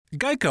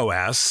Geico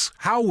asks,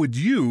 how would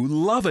you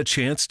love a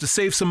chance to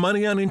save some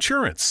money on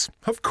insurance?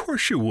 Of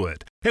course you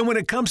would. And when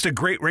it comes to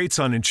great rates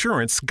on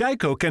insurance,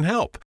 Geico can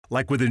help.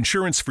 Like with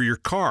insurance for your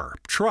car,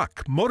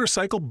 truck,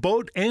 motorcycle,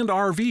 boat, and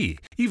RV.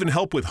 Even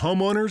help with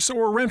homeowners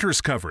or renters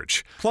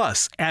coverage.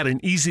 Plus, add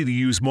an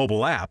easy-to-use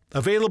mobile app,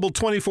 available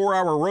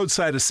 24-hour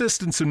roadside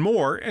assistance and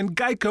more, and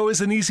Geico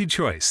is an easy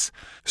choice.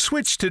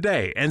 Switch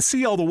today and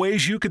see all the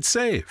ways you could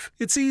save.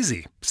 It's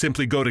easy.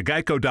 Simply go to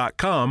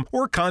geico.com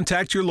or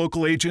contact your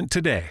local agent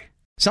today.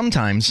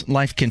 Sometimes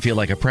life can feel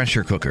like a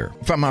pressure cooker.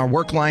 From our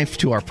work life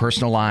to our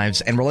personal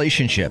lives and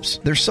relationships,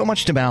 there's so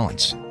much to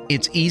balance.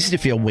 It's easy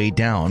to feel weighed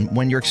down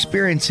when you're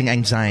experiencing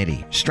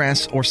anxiety,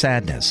 stress, or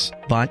sadness.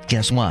 But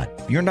guess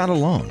what? You're not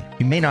alone.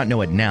 You may not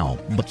know it now,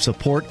 but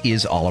support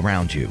is all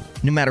around you.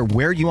 No matter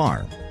where you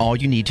are, all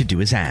you need to do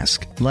is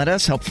ask. Let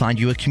us help find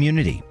you a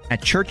community at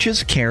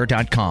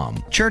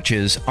churchescare.com.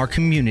 Churches are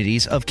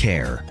communities of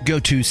care. Go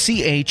to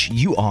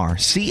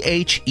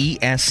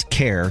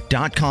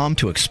churchescare.com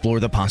to explore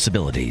the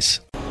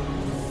possibilities.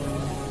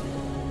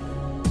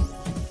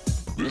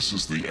 This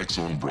is the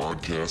X-Zone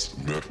Broadcast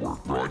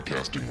Network,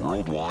 broadcasting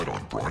worldwide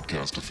on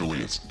broadcast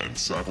affiliates and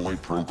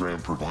satellite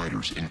program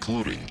providers,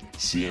 including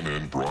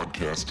CNN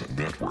Broadcast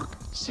Network,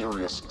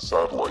 Sirius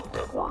Satellite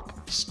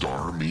Network,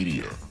 Star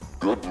Media,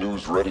 Good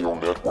News Radio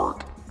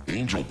Network,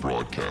 Angel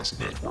Broadcast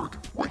Network,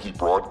 Wiki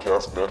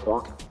Broadcast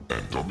Network,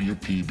 and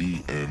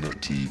WPBN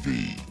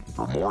TV.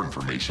 For more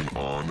information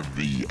on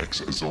the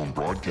X-Zone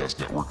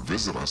Broadcast Network,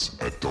 visit us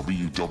at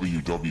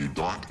www.xzbn.net.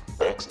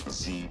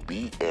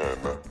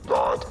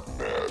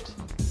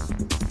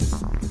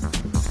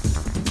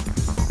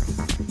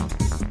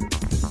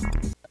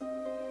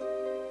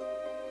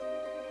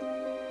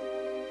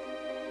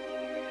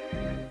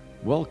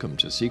 Welcome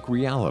to Seek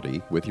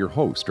Reality with your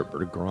host,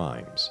 Roberta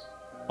Grimes.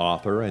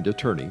 Author and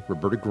attorney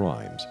Roberta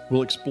Grimes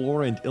will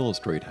explore and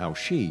illustrate how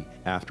she,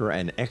 after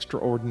an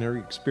extraordinary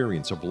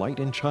experience of light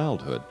in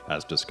childhood,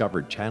 has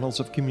discovered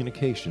channels of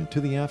communication to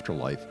the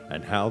afterlife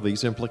and how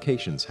these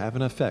implications have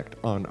an effect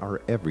on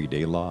our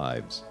everyday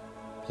lives.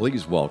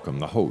 Please welcome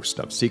the host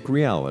of Seek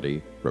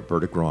Reality,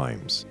 Roberta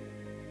Grimes.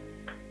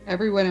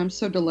 Everyone, I'm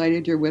so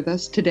delighted you're with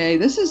us today.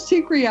 This is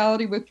Seek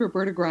Reality with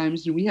Roberta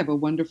Grimes, and we have a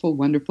wonderful,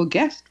 wonderful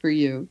guest for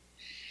you.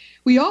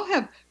 We all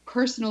have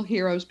personal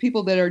heroes,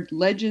 people that are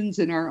legends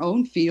in our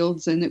own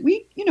fields and that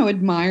we,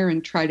 admire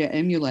and try to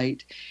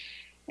emulate.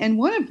 And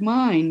one of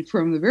mine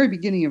from the very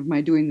beginning of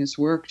my doing this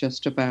work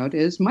just about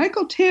is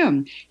Michael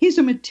Tymn. He's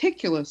a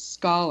meticulous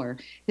scholar.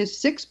 His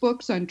 6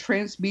 books on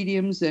trance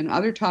mediums and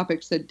other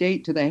topics that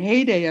date to the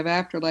heyday of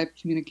afterlife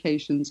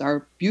communications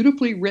are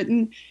beautifully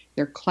written.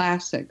 They're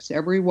classics,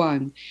 every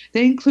one.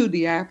 They include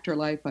The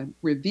Afterlife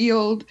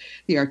Revealed,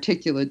 The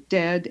Articulate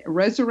Dead,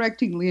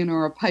 Resurrecting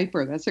Leonora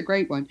Piper, that's a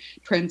great one,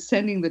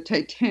 Transcending the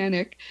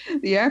Titanic,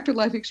 The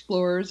Afterlife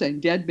Explorers,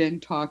 and Dead Men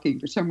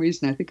Talking. For some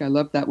reason, I think I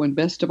love that one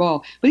best of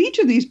all. But each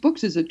of these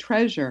books is a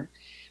treasure.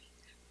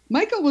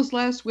 Michael was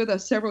last with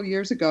us several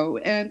years ago,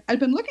 and I'd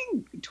been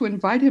looking to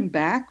invite him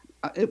back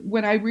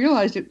when I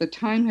realized the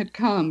time had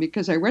come,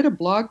 because I read a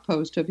blog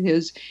post of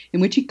his in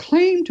which he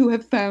claimed to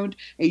have found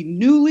a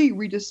newly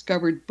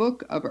rediscovered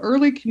book of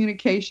early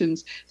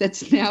communications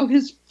that's now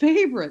his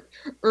favorite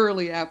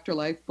early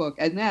afterlife book,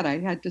 and that I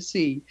had to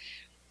see.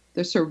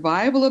 The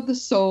Survival of the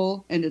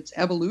Soul and Its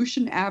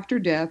Evolution After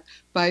Death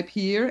by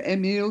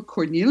Pierre-Emile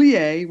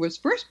Corneille was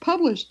first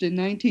published in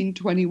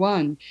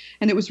 1921,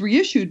 and it was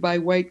reissued by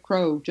White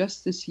Crow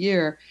just this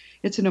year.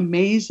 It's an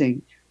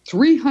amazing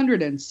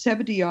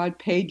 370-odd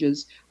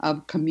pages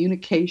of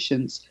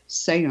communications,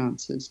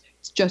 seances.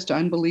 It's just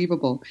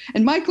unbelievable.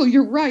 And Michael,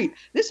 you're right.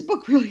 This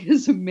book really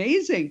is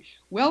amazing.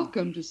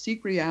 Welcome to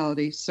Seek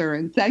Reality, sir,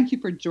 and thank you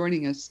for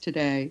joining us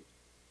today.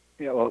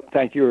 Yeah, well,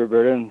 thank you,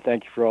 Roberta, and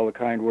thank you for all the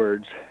kind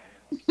words.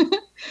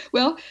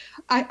 Well,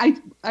 I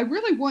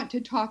really want to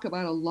talk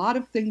about a lot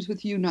of things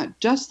with you, not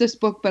just this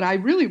book, but I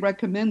really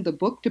recommend the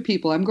book to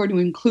people. I'm going to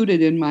include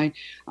it in my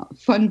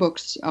Fun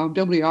Books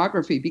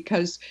bibliography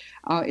because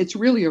it's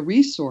really a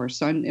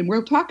resource, and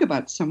we'll talk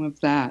about some of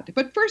that.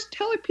 But first,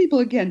 tell people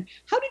again,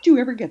 how did you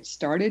ever get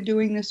started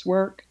doing this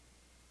work?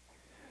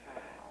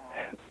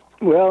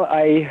 Well,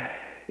 I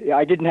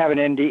didn't have an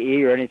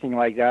NDE or anything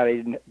like that.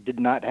 I did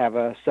not have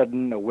a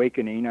sudden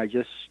awakening. I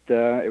just,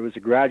 it was a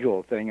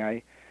gradual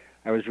thing.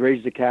 I was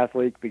raised a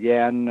Catholic,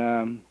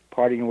 began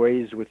parting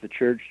ways with the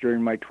church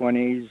during my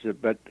 20s,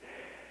 but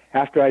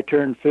after I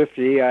turned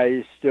 50,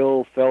 I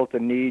still felt a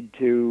need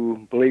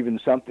to believe in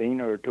something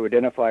or to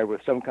identify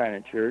with some kind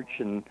of church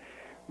and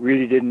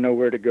really didn't know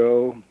where to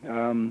go.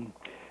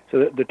 So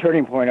the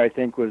turning point, I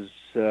think, was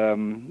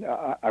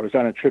I was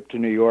on a trip to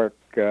New York.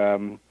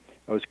 I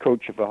was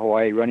coach of a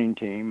Hawaii running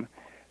team,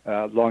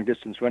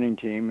 long-distance running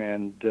team,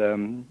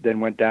 and then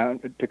went down,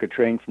 took a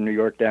train from New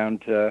York down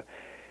to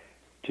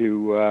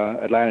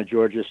Atlanta,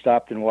 Georgia,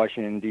 stopped in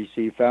Washington,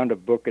 D.C., found a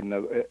book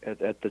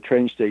at the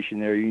train station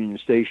there, Union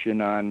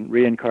Station, on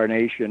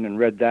reincarnation, and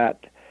read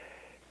that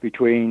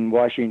between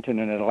Washington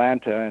and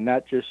Atlanta, and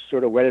that just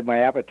sort of whetted my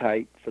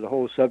appetite for the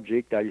whole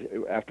subject.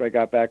 After I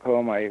got back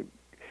home, I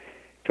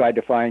tried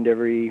to find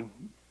every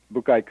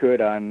book I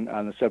could on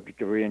the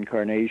subject of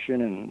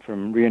reincarnation, and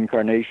from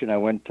reincarnation I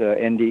went to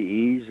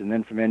NDEs, and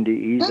then from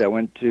NDEs I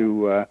went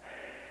to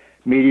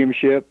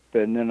mediumship,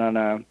 and then on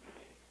a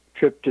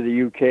trip to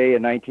the UK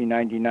in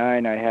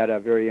 1999 I had a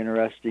very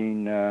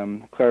interesting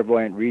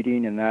clairvoyant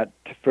reading, and that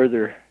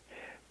further,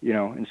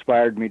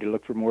 inspired me to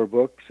look for more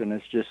books, and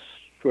it's just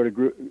sort of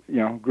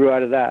grew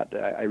out of that.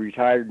 I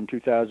retired in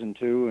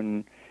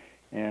 2002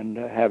 and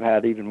have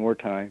had even more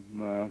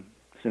time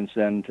since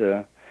then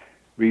to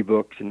read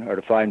books or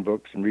to find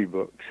books and read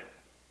books.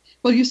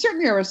 Well, you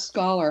certainly are a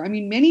scholar. I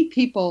mean, many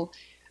people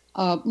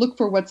look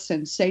for what's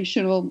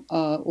sensational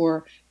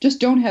or just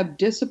don't have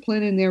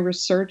discipline in their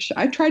research.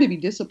 I try to be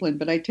disciplined,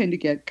 but I tend to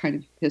get kind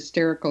of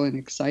hysterical and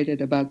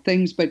excited about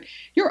things. But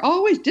you're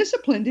always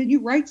disciplined, and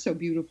you write so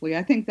beautifully.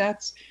 I think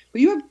but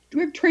you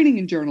have training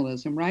in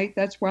journalism, right?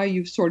 That's why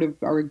you sort of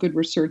are a good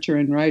researcher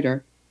and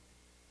writer.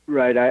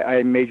 Right.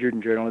 I majored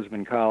in journalism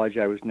in college.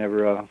 I was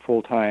never a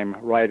full-time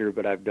writer,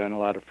 but I've done a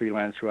lot of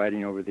freelance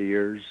writing over the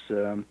years.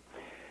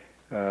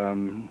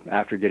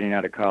 After getting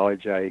out of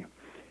college, I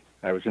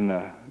was in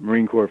the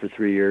Marine Corps for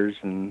 3 years,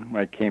 and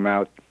when I came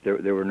out,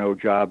 there were no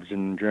jobs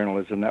in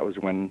journalism. That was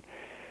when,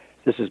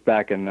 this is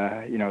back in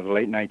the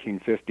late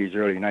 1950s,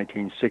 early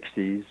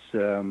 1960s.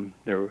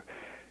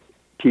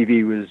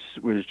 TV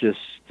was just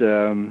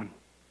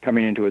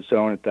coming into its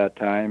own at that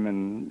time,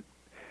 and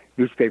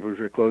newspapers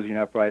were closing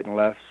up right and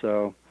left.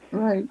 So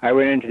right. I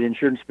went into the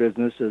insurance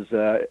business as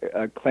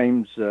a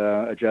claims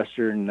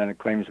adjuster and then a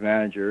claims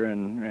manager,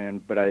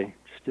 but I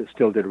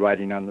still did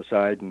writing on the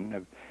side and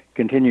have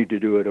continued to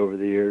do it over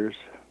the years.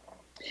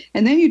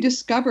 And then you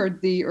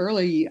discovered the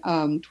early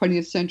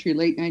 20th century,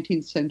 late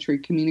 19th century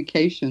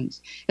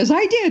communications, as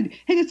I did.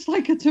 And it's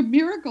a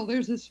miracle.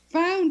 There's this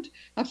fount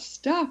of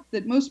stuff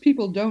that most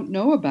people don't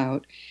know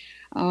about.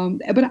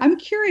 But I'm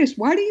curious,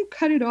 why do you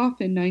cut it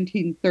off in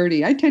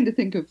 1930? I tend to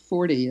think of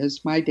 40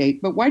 as my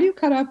date, but why do you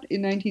cut off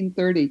in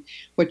 1930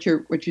 what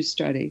you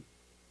study?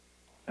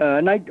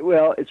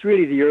 Well, it's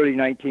really the early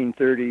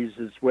 1930s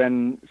is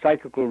when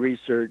psychical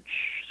research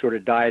sort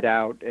of died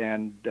out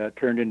and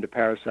turned into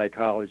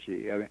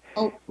parapsychology. I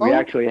mean, we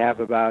actually have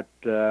about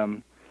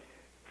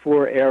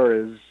 4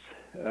 eras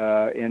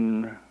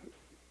in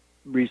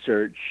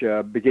research.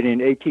 Beginning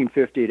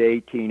 1850 to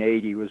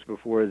 1880 was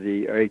before or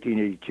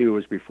 1882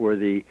 was before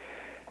the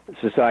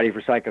Society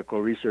for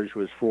Psychical Research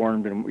was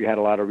formed, and we had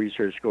a lot of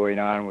research going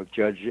on with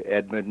Judge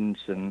Edmonds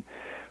and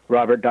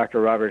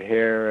Dr. Robert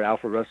Hare,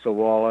 Alfred Russel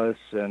Wallace,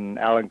 and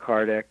Allan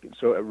Kardec,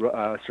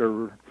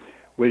 Sir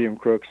William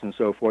Crookes, and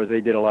so forth.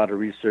 They did a lot of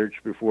research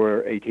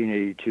before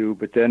 1882,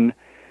 but then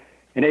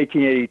in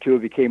 1882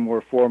 it became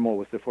more formal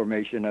with the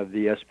formation of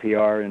the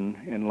SPR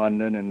in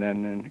London, and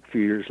then a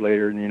few years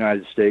later in the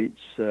United States.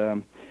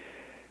 But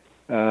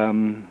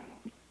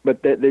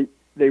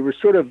they were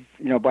sort of,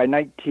 by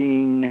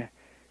 1910,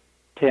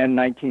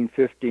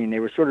 1915, they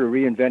were sort of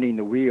reinventing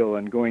the wheel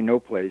and going no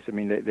place. I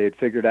mean, they had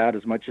figured out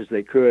as much as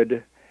they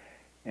could,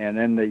 and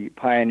then the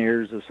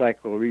pioneers of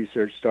psychical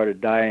research started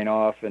dying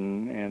off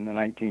in the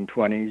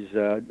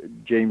 1920s.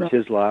 James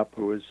Hislop,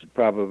 who was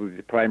probably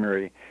the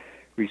primary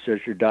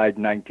researcher, died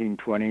in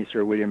 1920.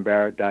 Sir William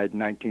Barrett died in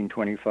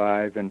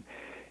 1925, and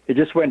it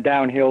just went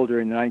downhill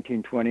during the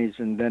 1920s.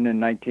 And then in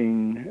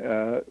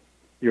the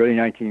early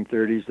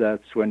 1930s,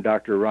 that's when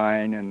Dr.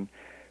 Ryan and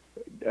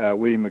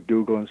William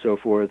McDougall and so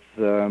forth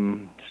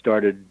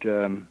started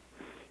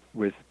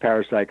with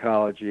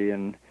parapsychology.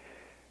 And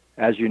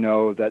as you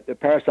know, that the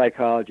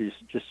parapsychology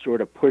just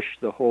sort of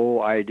pushed the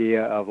whole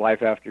idea of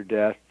life after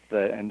death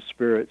and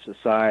spirits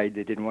aside.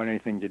 They didn't want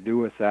anything to do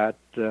with that.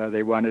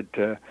 They wanted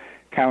to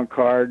count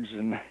cards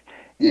and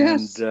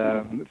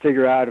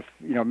figure out if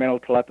mental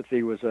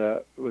telepathy was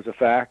a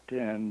fact,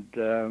 and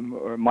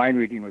or mind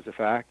reading was a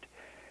fact.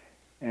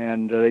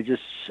 And they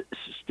just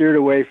steered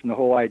away from the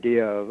whole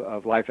idea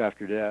of life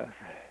after death.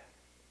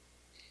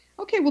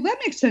 Okay, well, that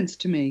makes sense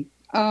to me.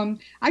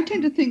 I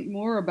tend to think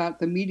more about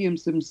the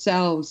mediums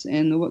themselves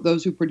and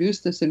those who produce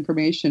this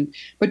information.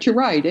 But you're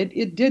right;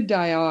 it did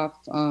die off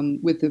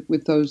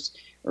with those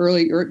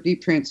early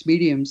deep trance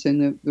mediums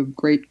and the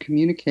great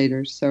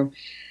communicators. So,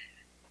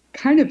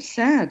 kind of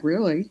sad,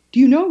 really. Do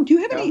you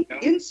have any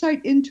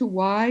insight into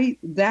why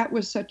that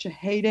was such a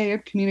heyday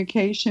of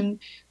communication,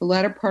 the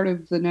latter part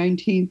of the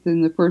 19th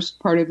and the first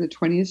part of the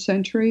 20th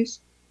centuries?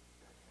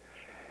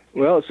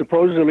 Well,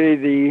 supposedly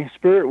the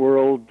spirit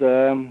world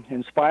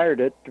inspired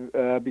it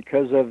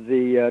because of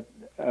the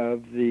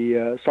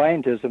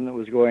scientism that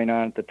was going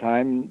on at the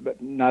time,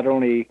 but not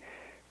only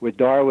with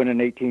Darwin in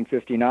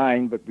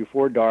 1859, but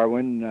before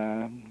Darwin,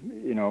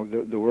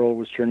 the world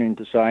was turning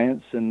to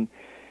science, and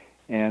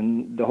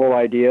the whole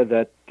idea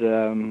that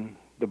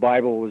the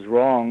Bible was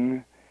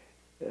wrong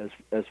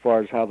as far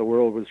as how the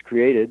world was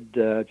created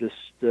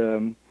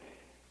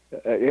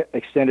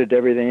extended to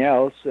everything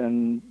else,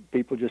 and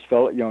people just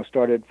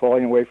started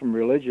falling away from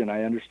religion.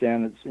 I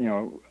understand that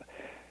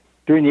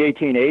during the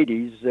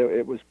 1880s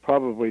it was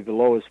probably the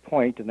lowest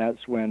point, and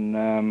that's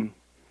when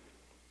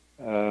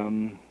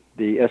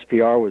the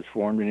SPR was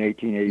formed in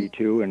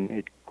 1882, and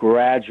it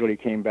gradually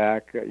came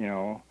back,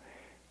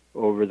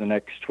 over the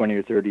next 20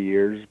 or 30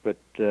 years. But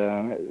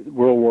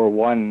World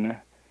War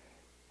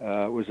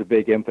I was a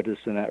big impetus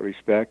in that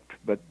respect.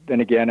 But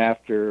then again,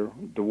 after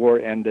the war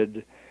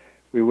ended,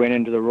 we went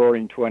into the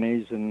roaring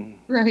 20s, and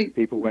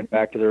people went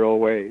back to their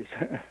old ways.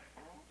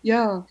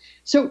 Yeah.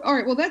 So, all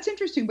right, well, that's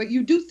interesting. But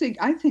you do think,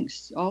 I think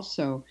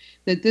also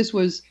that this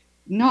was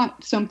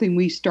not something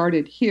we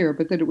started here,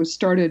 but that it was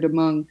started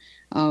among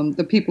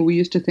the people we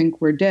used to think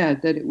were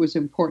dead, that it was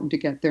important to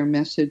get their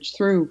message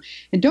through.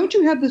 And don't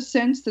you have the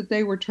sense that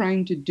they were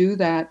trying to do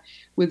that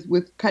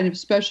with kind of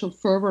special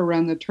fervor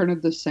around the turn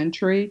of the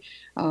century,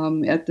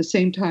 at the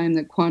same time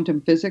that quantum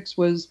physics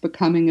was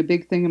becoming a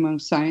big thing among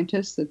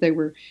scientists, that they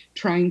were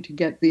trying to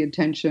get the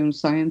attention of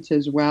science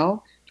as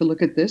well, to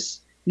look at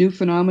this new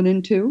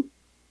phenomenon too?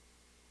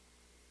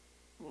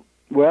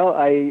 Well,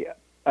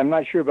 I'm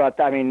not sure about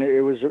that. I mean,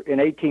 it was in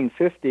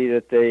 1850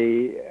 that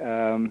they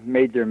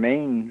made their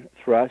main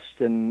thrust,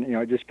 and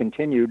it just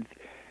continued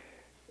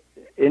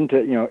into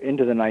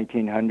the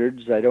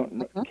 1900s.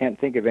 I can't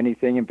think of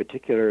anything in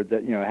particular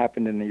that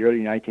happened in the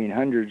early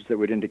 1900s that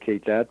would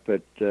indicate that,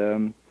 but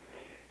that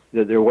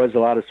there was a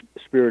lot of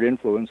spirit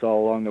influence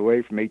all along the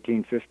way from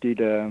 1850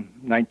 to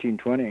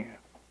 1920.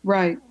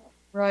 Right.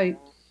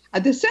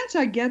 The sense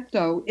I get,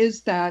 though,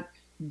 is that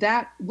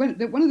one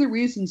of the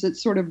reasons it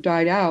sort of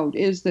died out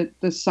is that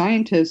the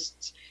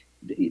scientists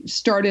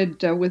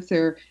started with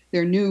their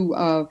new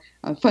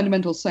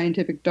fundamental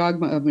scientific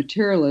dogma of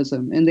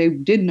materialism, and they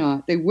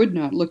would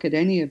not look at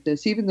any of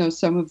this, even though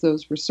some of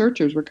those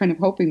researchers were kind of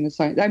hoping the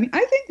science. I mean,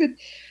 I think that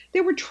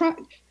they were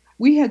trying.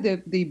 We had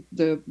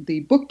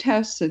the book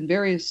tests and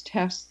various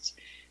tests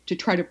to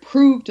try to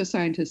prove to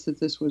scientists that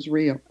this was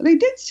real. They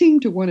did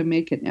seem to want to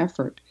make an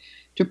effort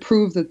to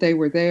prove that they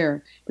were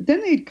there. But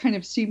then they kind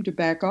of seemed to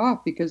back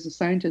off because the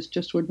scientists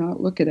just would not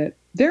look at it.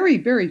 Very,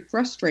 very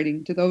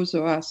frustrating to those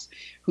of us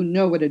who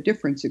know what a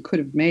difference it could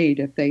have made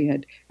if they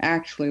had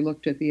actually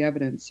looked at the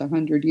evidence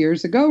 100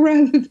 years ago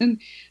rather than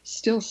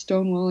still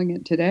stonewalling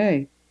it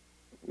today.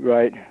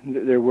 Right.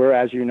 There were,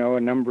 as you know,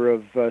 a number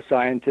of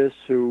scientists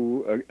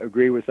who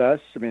agree with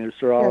us. I mean, there's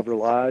Sir Oliver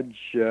Lodge,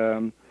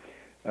 Sir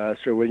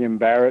William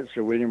Barrett,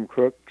 Sir William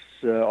Crookes,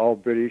 all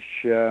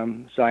British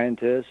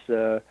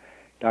scientists,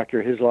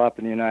 Dr. Hislop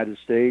in the United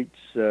States,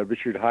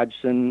 Richard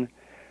Hodgson,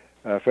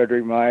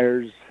 Frederick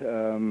Myers,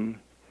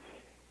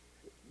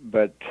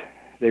 but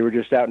they were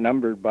just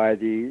outnumbered by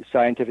the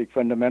scientific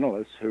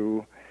fundamentalists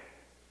who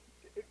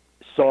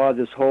saw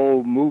this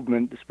whole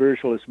movement, the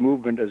spiritualist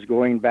movement, as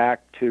going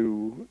back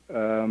to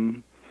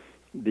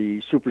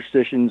the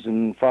superstitions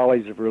and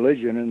follies of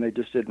religion, and they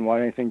just didn't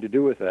want anything to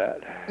do with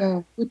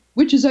that.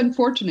 Which is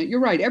unfortunate. You're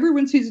right.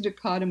 Everyone sees a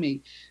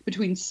dichotomy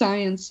between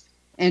science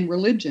and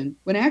religion,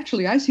 when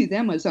actually I see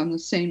them as on the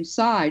same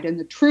side, and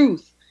the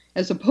truth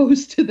as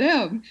opposed to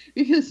them,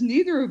 because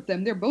neither of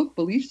them, they're both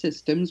belief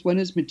systems. One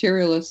is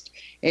materialist,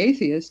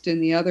 atheist,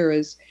 and the other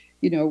is,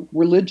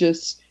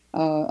 religious,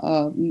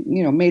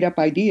 made up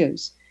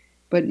ideas.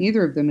 But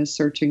neither of them is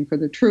searching for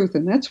the truth.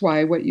 And that's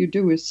why what you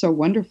do is so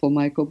wonderful,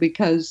 Michael,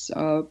 because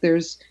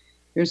there's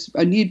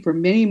a need for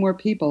many more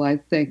people, I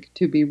think,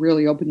 to be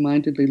really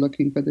open-mindedly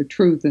looking for the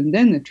truth, and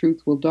then the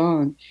truth will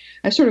dawn.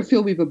 I sort of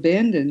feel we've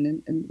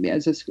abandoned,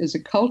 as a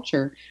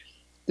culture,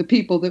 the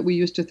people that we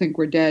used to think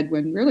were dead,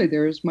 when really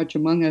they're as much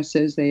among us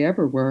as they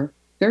ever were.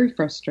 Very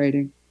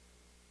frustrating.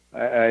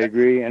 I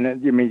agree.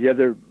 And the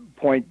other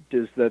point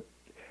is that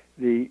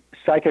the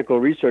psychical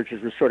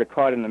researchers were sort of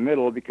caught in the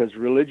middle because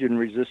religion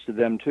resisted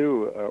them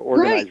too,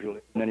 organized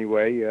religion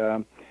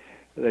anyway.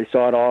 They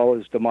saw it all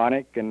as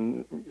demonic,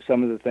 and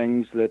some of the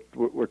things that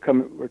were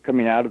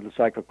coming out of the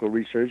psychical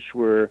research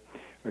were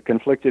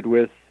conflicted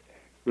with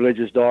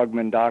religious dogma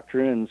and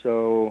doctrine, and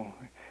so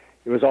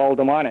it was all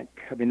demonic.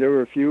 I mean, there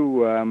were a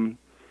few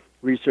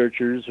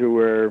researchers who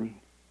were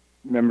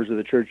members of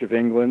the Church of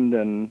England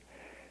and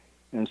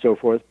so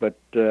forth, but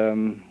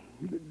the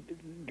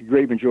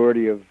great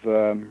majority of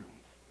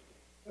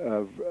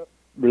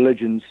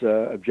religions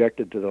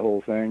objected to the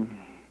whole thing.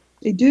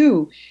 They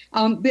do.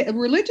 The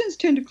religions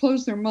tend to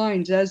close their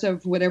minds as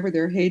of whatever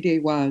their heyday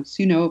was.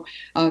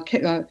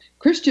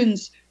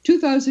 Christians,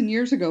 2,000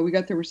 years ago, we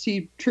got the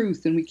received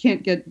truth, and we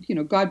can't get,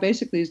 God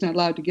basically is not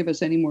allowed to give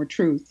us any more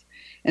truth.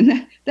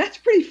 And that's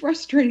pretty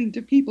frustrating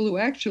to people who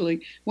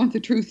actually want the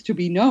truth to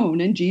be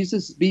known, and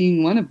Jesus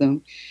being one of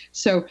them.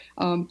 So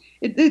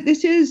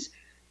this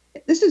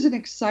is an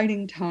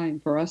exciting time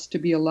for us to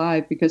be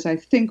alive, because I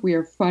think we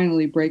are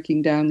finally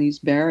breaking down these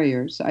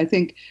barriers. I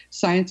think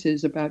science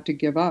is about to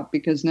give up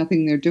because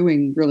nothing they're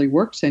doing really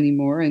works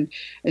anymore, and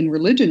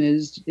religion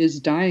is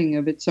dying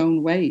of its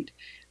own weight.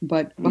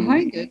 But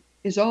behind it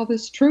is all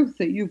this truth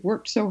that you've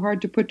worked so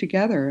hard to put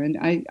together. And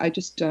I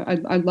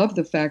love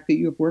the fact that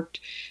you have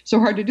worked so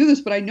hard to do this,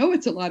 but I know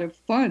it's a lot of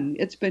fun.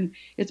 It's been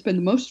the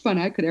most fun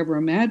I could ever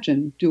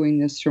imagine doing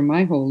this for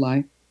my whole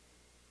life.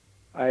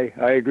 I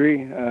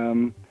agree.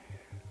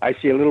 I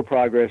see a little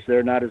progress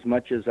there, not as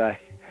much as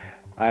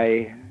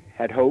I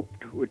had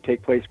hoped would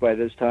take place by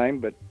this time,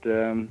 but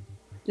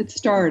It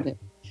started.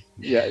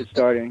 Yeah, it's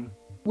starting.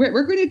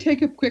 We're going to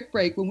take a quick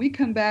break. When we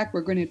come back,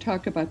 we're going to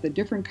talk about the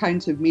different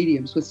kinds of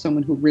mediums with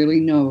someone who really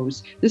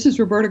knows. This is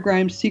Roberta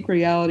Grimes' Seek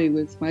Reality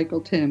with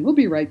Michael Tymn. We'll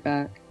be right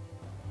back.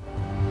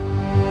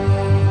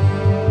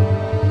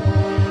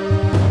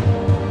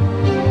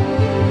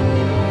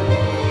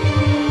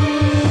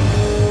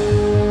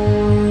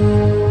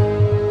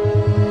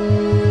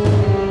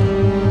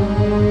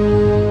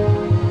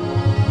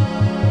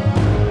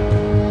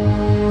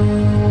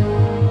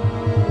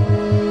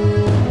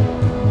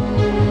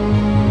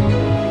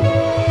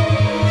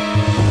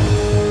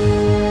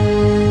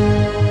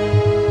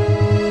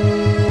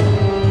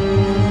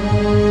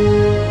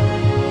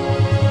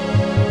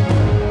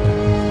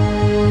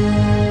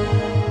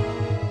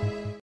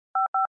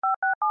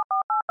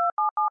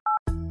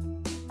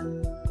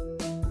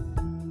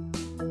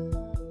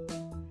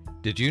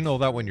 Did you know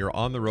that when you're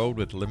on the road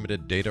with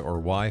limited data or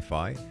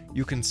Wi-Fi,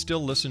 you can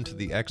still listen to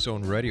the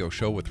X-Zone Radio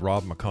Show with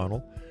Rob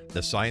McConnell,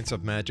 The Science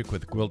of Magic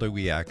with Gwilda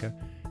Wiyaka,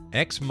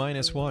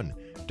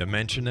 X-1,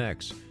 Dimension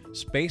X,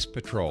 Space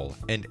Patrol,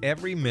 and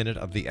every minute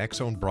of the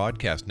X-Zone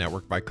Broadcast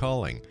Network by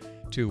calling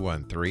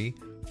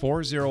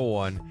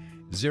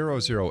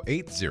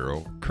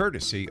 213-401-0080,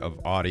 courtesy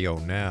of Audio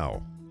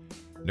Now.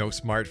 No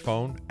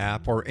smartphone,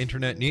 app, or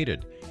internet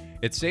needed.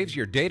 It saves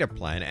your data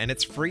plan and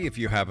it's free if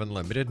you have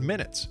unlimited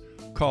minutes.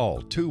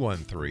 Call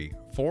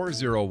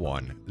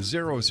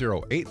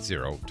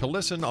 213-401-0080 to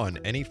listen on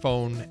any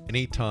phone,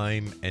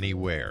 anytime,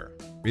 anywhere.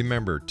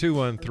 Remember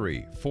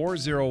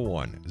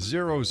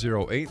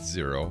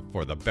 213-401-0080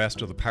 for the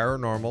best of the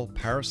paranormal,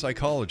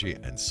 parapsychology,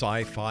 and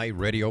sci-fi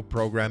radio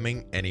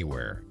programming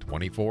anywhere,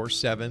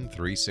 24/7,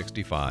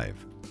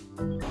 365.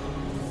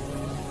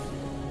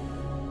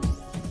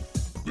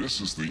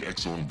 This is the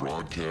X-Zone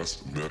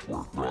Broadcast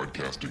Network,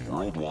 broadcasting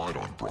worldwide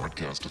on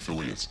broadcast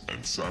affiliates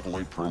and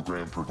satellite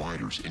program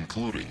providers,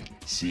 including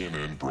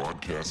CNN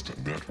Broadcast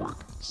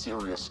Network,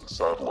 Sirius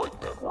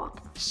Satellite Network,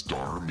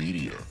 Star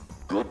Media,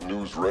 Good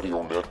News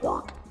Radio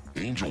Network,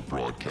 Angel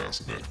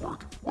Broadcast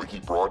Network, Wiki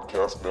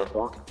Broadcast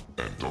Network,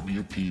 and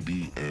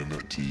WPBN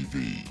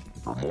TV.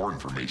 For more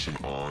information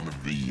on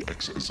the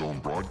X-Zone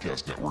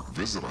Broadcast Network,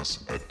 visit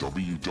us at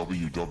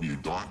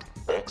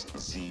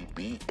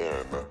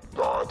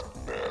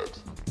www.xzbn.net.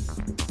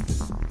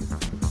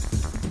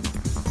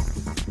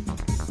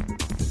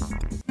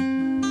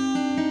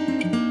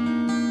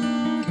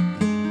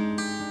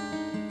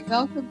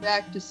 Welcome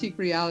back to Seek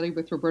Reality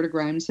with Roberta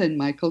Grimes and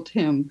Michael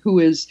Tymn, who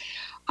is,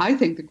 I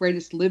think, the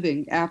greatest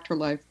living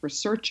afterlife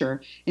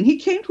researcher. And he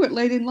came to it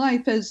late in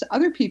life, as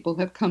other people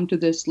have come to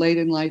this late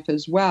in life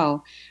as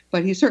well.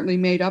 But he certainly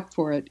made up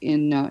for it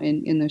in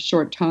a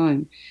short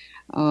time.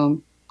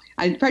 I'm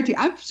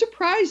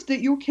surprised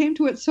that you came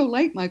to it so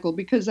late, Michael,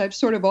 because I've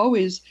sort of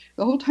always,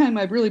 the whole time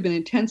I've really been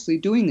intensely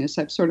doing this,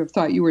 I've sort of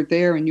thought you were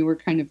there and you were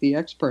kind of the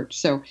expert.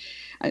 So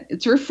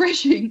it's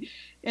refreshing.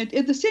 And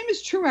the same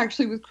is true,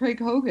 actually, with Craig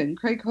Hogan.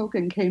 Craig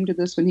Hogan came to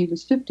this when he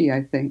was 50,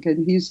 I think,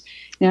 and he's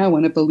now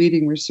one of the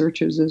leading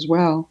researchers as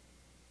well.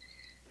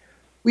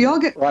 We all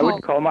get. Well, I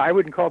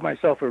wouldn't call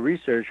myself a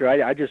researcher.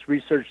 I just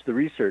research the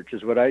research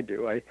is what I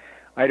do.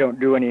 I don't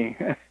do any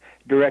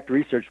direct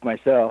research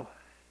myself.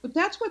 But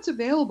that's what's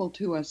available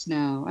to us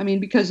now. I mean,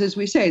 because as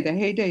we say, the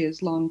heyday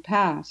is long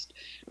past.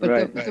 But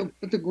right.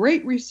 The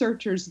great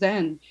researchers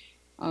then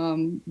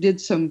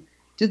did some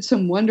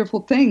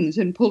wonderful things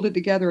and pulled it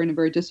together in a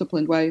very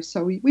disciplined way.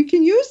 So we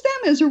can use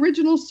them as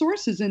original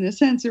sources in a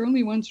sense. They're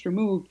only once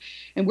removed.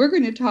 And we're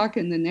going to talk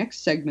in the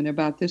next segment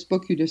about this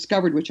book you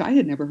discovered, which I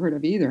had never heard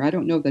of either. I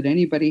don't know that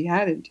anybody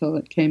had until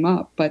it came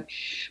up. But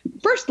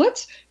first,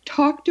 let's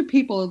talk to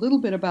people a little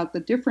bit about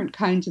the different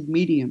kinds of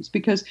mediums,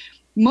 because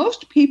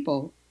most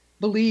people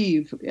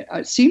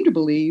seem to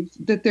believe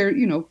that they're,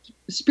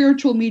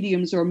 spiritual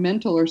mediums or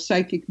mental or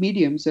psychic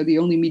mediums are the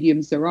only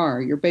mediums there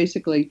are. You're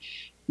basically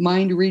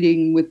mind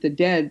reading with the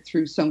dead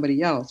through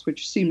somebody else,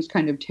 which seems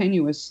kind of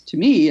tenuous to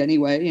me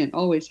anyway, and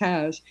always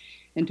has,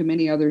 and to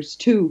many others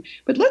too.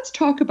 But let's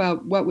talk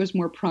about what was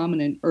more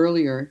prominent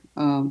earlier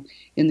in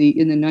the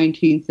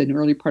 19th and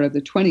early part of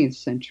the 20th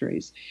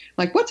centuries.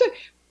 Like, what's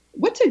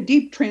a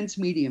deep trance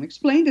medium?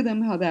 Explain to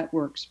them how that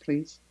works,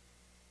 please.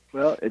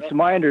 Well, it's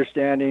my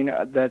understanding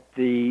that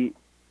the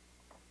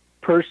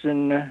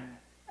person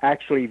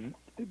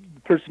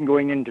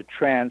going into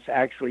trance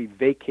actually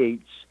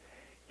vacates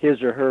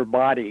his or her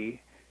body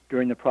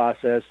during the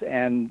process,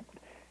 and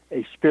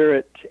a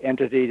spirit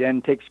entity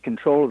then takes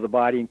control of the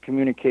body and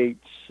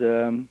communicates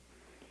using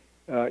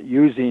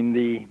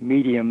the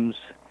medium's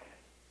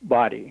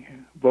body,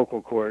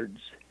 vocal cords.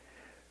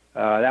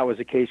 That was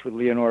the case with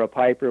Leonora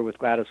Piper, with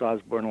Gladys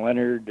Osborne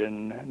Leonard,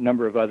 and a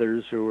number of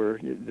others who were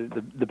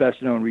the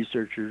best-known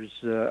researchers,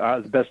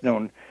 the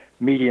best-known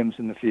mediums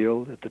in the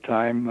field at the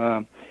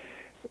time.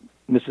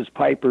 Mrs.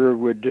 Piper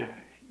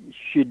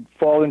she'd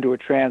fall into a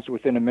trance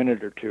within a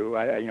minute or two.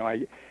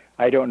 I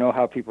don't know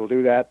how people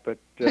do that, but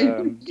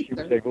she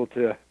was able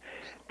to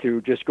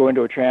just go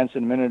into a trance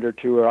in a minute or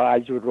two. Her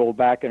eyes would roll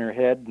back in her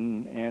head,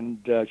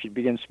 and she'd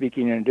begin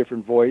speaking in a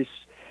different voice,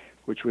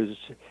 which was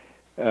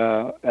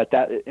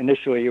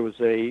initially it was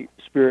a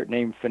spirit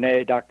named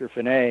Finney, Dr.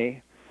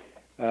 Finney,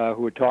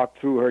 who would talk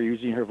through her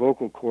using her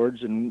vocal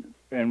cords and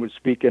would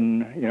speak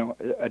in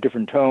a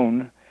different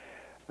tone.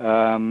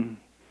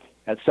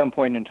 At some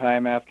point in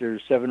time, after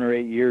 7 or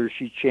 8 years,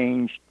 she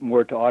changed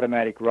more to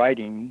automatic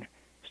writing,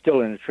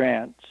 still in a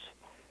trance,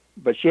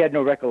 but she had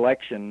no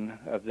recollection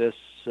of this.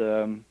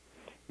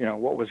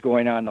 What was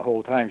going on the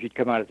whole time. She'd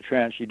come out of the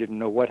trance, she didn't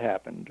know what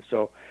happened.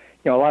 So,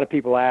 a lot of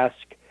people ask,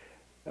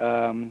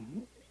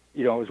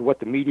 is what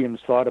the mediums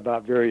thought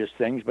about various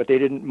things, but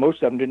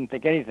most of them didn't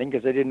think anything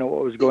because they didn't know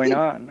what was going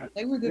on.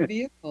 They were the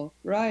vehicle,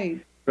 right?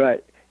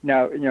 Right.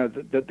 Now,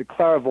 the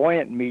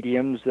clairvoyant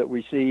mediums that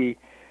we see,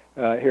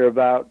 hear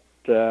about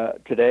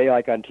today,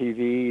 like on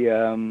TV,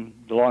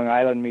 the Long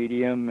Island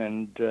medium,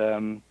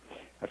 and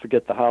I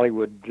forget the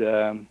Hollywood,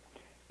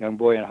 young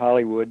boy in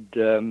Hollywood,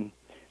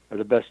 are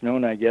the best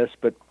known, I guess,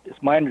 but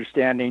it's my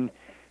understanding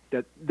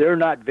that they're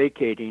not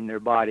vacating their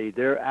body.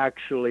 They're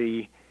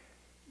actually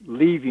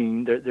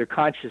leaving, their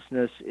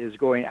consciousness is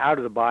going out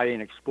of the body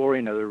and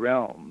exploring other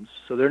realms.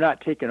 So they're not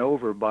taken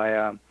over by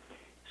a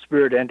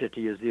spirit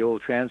entity as the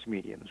old trance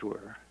mediums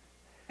were.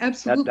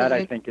 Absolutely. That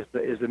I think is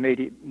the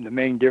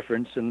main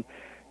difference. And,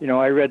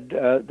 I read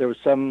there was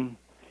some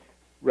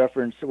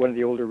reference, one of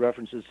the older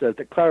references says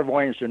that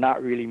clairvoyants are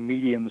not really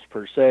mediums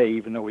per se,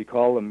 even though we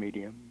call them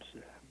mediums.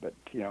 But,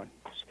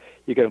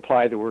 you can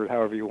apply the word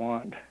however you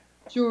want.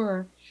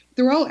 Sure.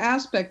 They're all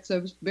aspects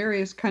of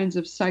various kinds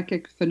of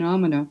psychic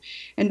phenomena.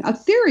 And a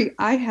theory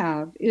I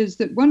have is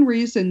that one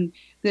reason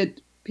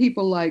that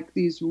people like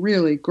these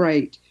really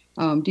great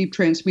deep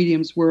trance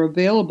mediums were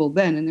available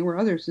then, and there were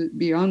others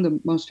beyond the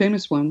most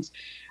famous ones,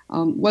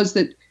 was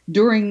that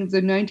during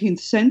the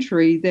 19th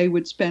century, they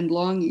would spend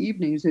long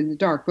evenings in the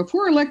dark.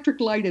 Before electric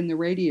light and the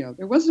radio,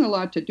 there wasn't a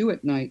lot to do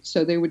at night,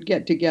 so they would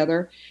get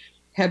together,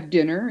 have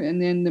dinner,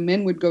 and then the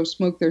men would go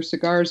smoke their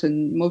cigars,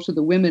 and most of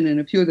the women and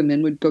a few of the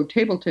men would go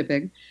table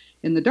tipping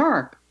in the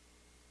dark.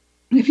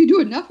 And if you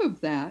do enough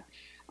of that,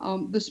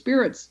 the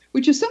spirits,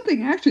 which is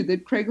something actually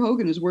that Craig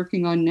Hogan is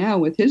working on now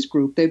with his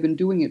group. They've been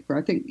doing it for,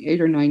 I think, 8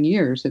 or 9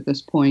 years at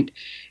this point.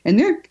 And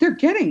they're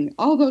getting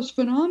all those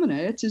phenomena.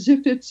 It's as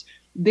if it's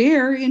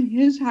there in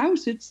his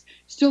house. It's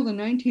still the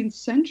 19th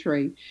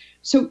century.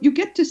 So you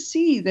get to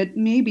see that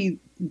maybe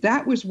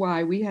that was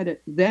why we had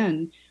it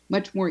then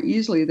much more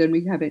easily than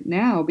we have it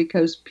now,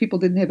 because people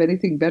didn't have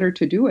anything better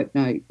to do at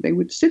night. They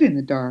would sit in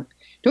the dark.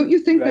 Don't you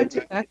think that's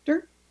a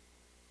factor?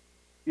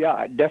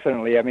 Yeah,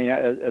 definitely. I mean,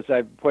 as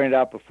I pointed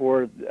out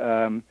before,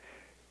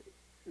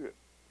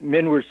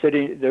 men were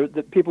sitting.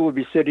 The people would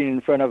be sitting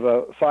in front of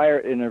a fire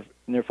in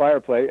their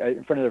fireplace,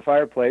 in front of their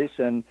fireplace,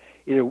 and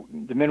either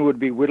the men would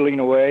be whittling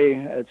away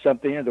at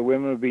something, or the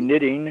women would be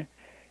knitting,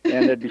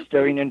 and they'd be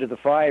staring into the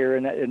fire,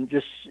 and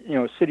just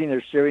sitting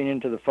there staring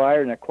into the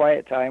fire in that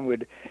quiet time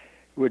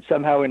would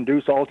somehow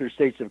induce altered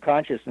states of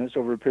consciousness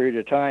over a period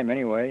of time,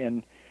 anyway,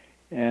 and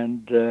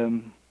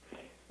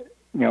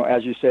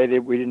as you say,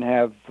 we didn't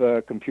have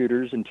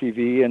computers and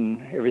TV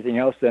and everything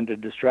else then to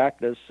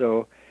distract us,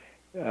 so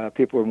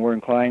people were more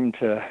inclined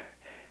to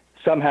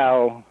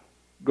somehow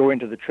go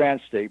into the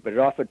trance state, but it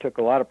often took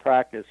a lot of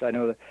practice. I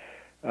know that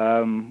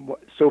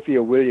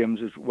Sophia Williams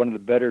was one of the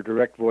better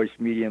direct voice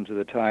mediums of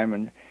the time,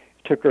 and it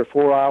took her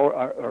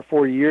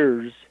 4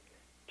 years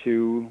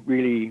to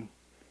really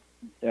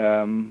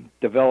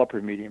develop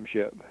her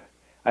mediumship.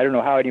 I don't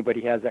know how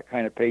anybody has that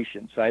kind of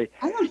patience. I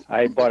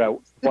bought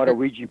a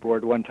Ouija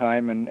board one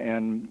time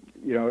and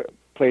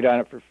played on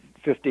it for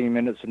 15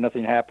 minutes and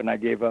nothing happened. I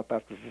gave up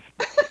after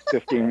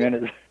 15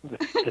 minutes.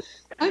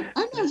 I'm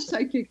not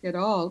psychic at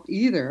all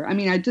either. I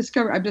mean, I've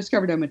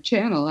discovered I'm a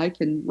channel. I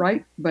can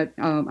write, but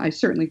I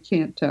certainly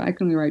can't. I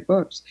can only write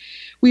books.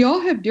 We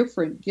all have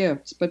different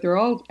gifts, but they're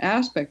all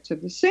aspects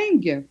of the same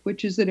gift,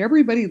 which is that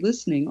everybody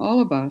listening, all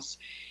of us,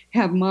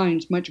 have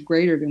minds much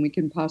greater than we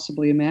can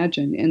possibly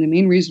imagine. And the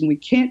main reason we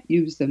can't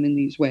use them in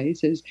these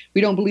ways is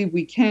we don't believe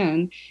we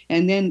can.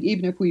 And then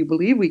even if we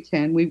believe we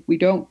can, we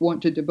don't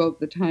want to devote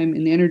the time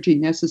and energy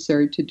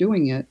necessary to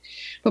doing it.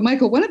 But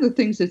Michael, one of the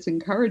things that's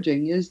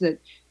encouraging is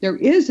that there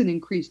is an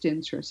increased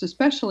interest,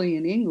 especially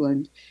in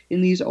England,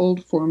 in these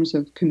old forms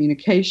of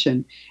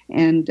communication.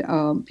 And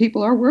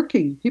people are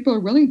working. People are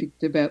willing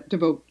to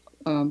devote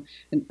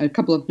a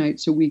couple of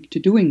nights a week to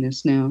doing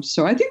this now.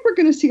 So I think we're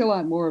going to see a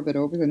lot more of it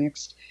over the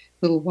next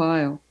little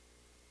while.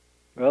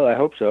 Well, I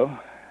hope so.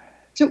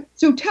 So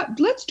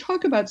let's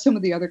talk about some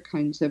of the other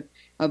kinds of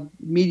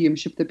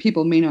mediumship that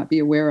people may not be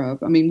aware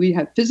of. I mean, we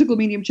have physical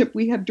mediumship,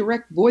 we have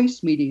direct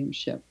voice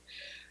mediumship.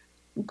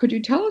 Could you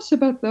tell us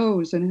about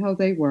those and how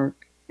they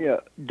work?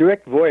 Yeah,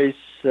 direct voice,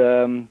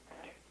 a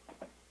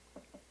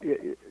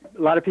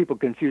lot of people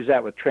confuse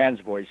that with trans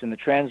voice. And the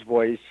trans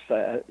voice,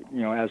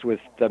 as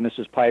with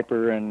Mrs.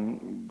 Piper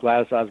and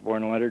Gladys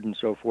Osborne Leonard and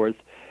so forth,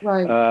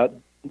 right.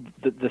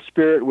 The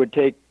spirit would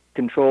take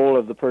control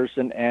of the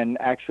person and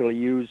actually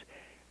use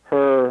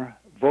her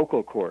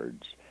vocal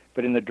cords.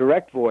 But in the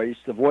direct voice,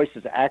 the voice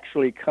is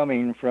actually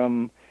coming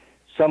from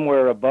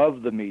somewhere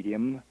above the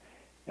medium,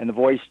 and the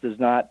voice does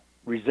not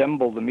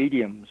resemble the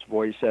medium's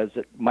voice as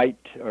it might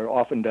or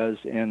often does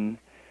in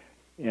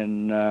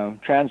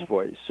trance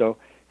voice. So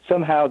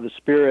somehow the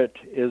spirit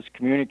is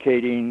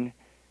communicating,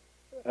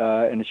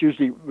 and it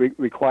usually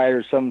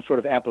requires some sort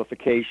of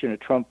amplification, a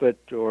trumpet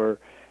or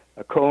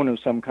a cone of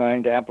some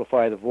kind to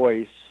amplify the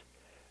voice.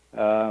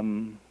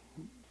 And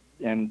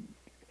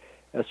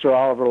as Sir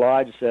Oliver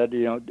Lodge said,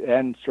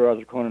 and Sir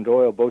Arthur Conan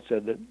Doyle both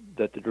said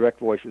that the direct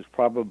voice was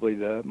probably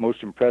the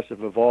most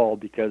impressive of all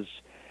because,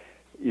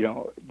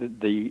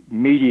 the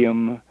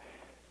medium,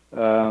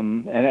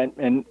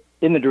 and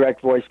in the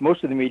direct voice,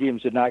 most of the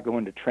mediums did not go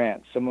into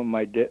trance. Some of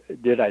them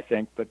did, I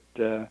think, but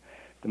the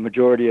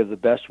majority of the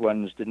best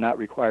ones did not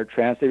require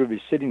trance. They would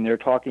be sitting there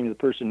talking to the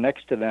person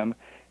next to them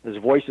as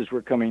voices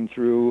were coming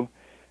through,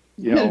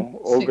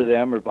 over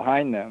them or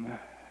behind them.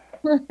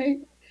 Right.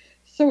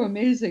 So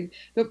amazing.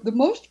 The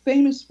most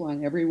famous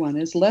one, everyone,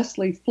 is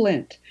Leslie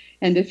Flint.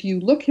 And if you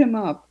look him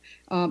up,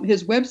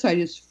 his website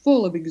is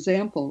full of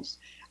examples.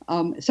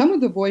 Some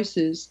of the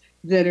voices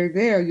that are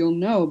there, you'll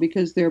know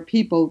because they're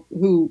people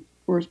who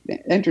were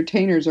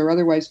entertainers or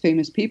otherwise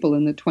famous people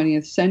in the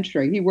 20th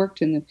century. He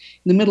worked in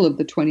the middle of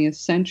the 20th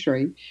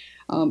century.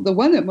 The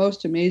one that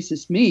most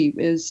amazes me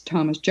is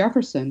Thomas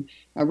Jefferson.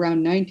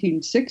 Around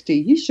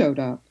 1960, he showed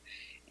up.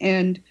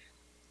 And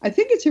I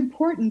think it's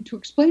important to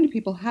explain to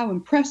people how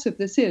impressive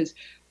this is.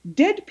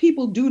 Dead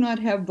people do not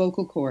have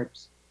vocal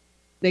cords.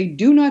 They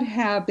do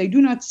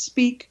not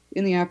speak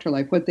in the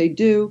afterlife. What they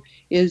do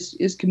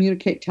is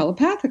communicate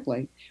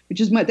telepathically,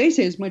 which is they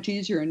say is much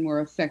easier and more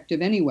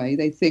effective anyway.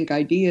 They think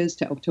ideas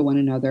to one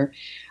another.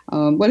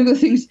 One of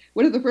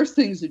the first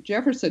things that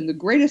Jefferson, the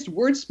greatest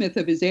wordsmith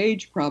of his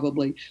age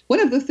probably,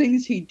 one of the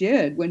things he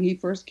did when he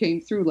first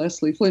came through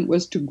Leslie Flint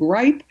was to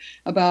gripe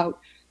about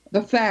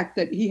the fact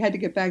that he had to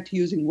get back to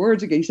using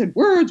words again. He said,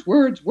 words,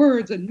 words,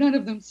 words, and none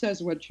of them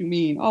says what you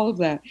mean, all of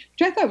that,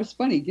 which I thought was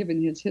funny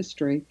given his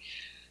history.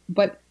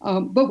 But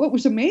what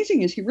was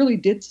amazing is he really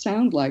did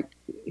sound like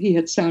he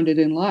had sounded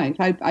in life.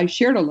 I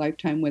shared a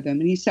lifetime with him,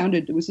 and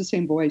it was the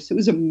same voice. It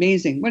was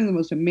amazing. One of the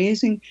most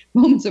amazing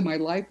moments of my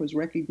life was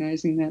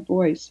recognizing that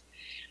voice.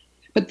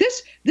 But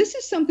this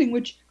is something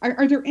which,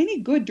 are there any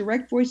good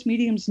direct voice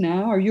mediums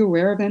now? Are you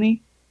aware of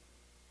any?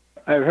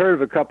 I've heard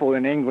of a couple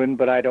in England,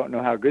 but I don't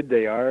know how good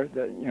they are.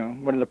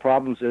 One of the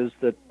problems is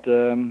that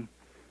the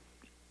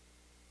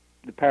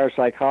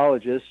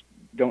parapsychologists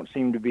don't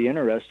seem to be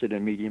interested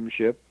in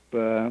mediumship.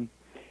 And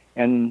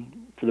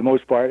for the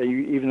most part,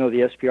 even though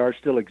the SPR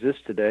still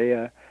exists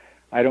today,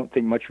 I don't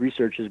think much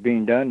research is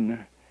being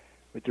done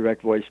with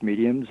direct voice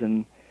mediums,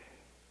 and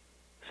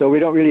so we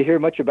don't really hear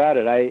much about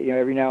it.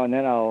 Every now and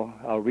then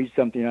I'll read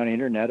something on the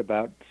internet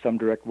about some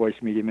direct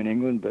voice medium in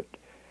England, but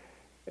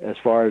as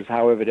far as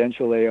how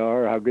evidential they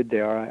are or how good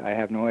they are, I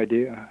have no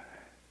idea.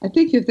 I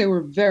think if they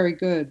were very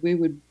good, we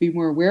would be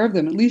more aware of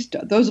them, at least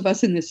those of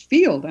us in this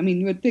field. I mean,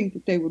 you would think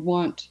that they would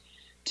want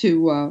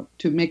to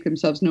make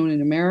themselves known in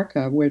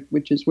America,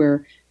 which is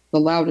where the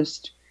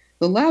loudest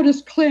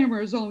clamor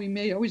is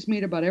always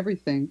made about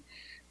everything.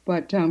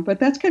 But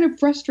that's kind of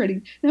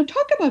frustrating. Now,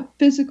 talk about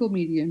physical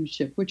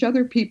mediumship, which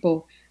other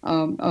people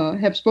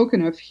have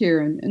spoken of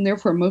here, and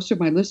therefore most of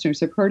my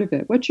listeners have heard of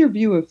it. What's your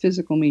view of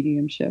physical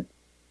mediumship?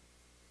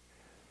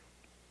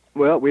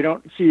 Well, we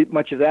don't see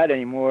much of that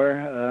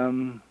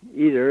anymore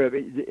either.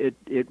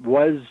 It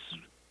was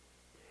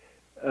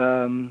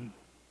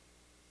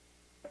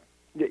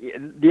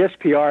the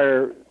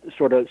SPR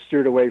sort of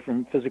steered away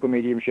from physical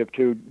mediumship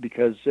too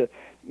because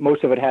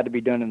most of it had to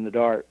be done in the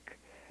dark.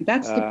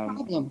 That's the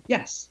problem.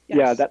 Yes.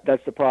 Yeah,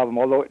 that's the problem.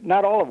 Although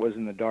not all of it was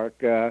in the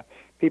dark.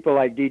 People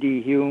like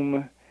D.D.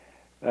 Hume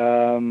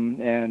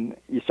and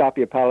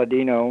Eusapia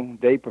Palladino,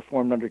 they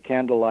performed under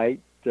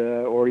candlelight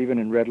or even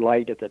in red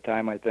light at the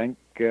time, I think.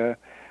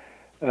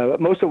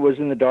 Most of it was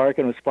in the dark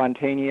and was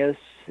spontaneous,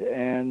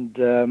 and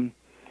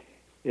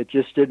it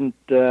just didn't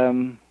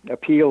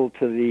appeal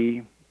to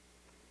the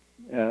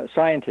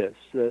scientists.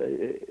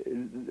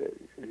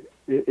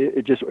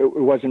 It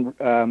wasn't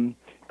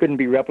couldn't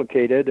be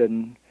replicated,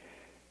 and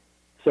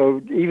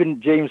so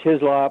even James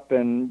Hislop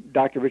and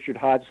Dr. Richard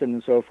Hodgson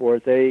and so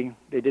forth, they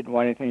didn't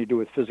want anything to do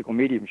with physical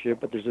mediumship.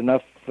 But there's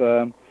enough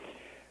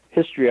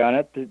history on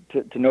it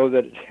to know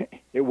that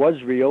it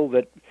was real,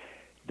 that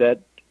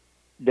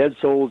dead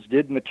souls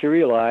did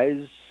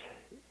materialize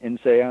in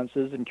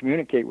seances and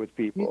communicate with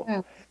people.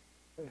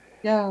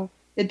 Yeah.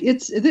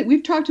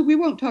 We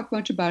won't talk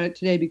much about it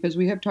today because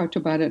we have talked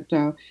about it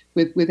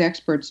with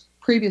experts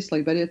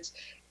previously, but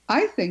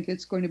I think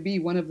it's going to be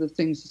one of the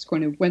things that's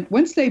going to,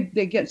 once they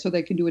get so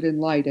they can do it in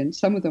light, and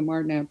some of them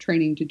are now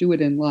training to do it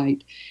in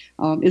light,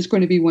 is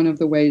going to be one of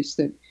the ways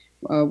that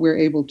we're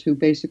able to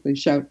basically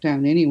shout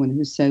down anyone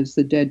who says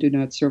the dead do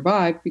not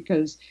survive,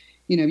 because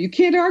you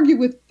can't argue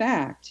with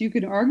facts. You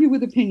can argue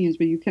with opinions,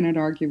 but you cannot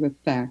argue with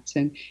facts.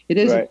 And it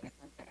is right.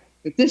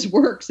 That this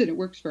works, and it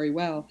works very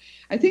well.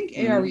 I think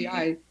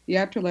AREI, the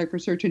Afterlife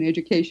Research and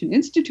Education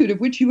Institute,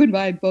 of which you and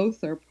I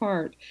both are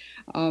part,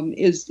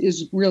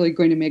 is really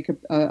going to make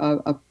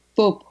a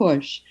full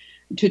push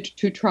to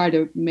try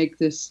to make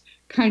this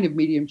kind of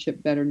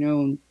mediumship better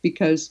known,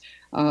 because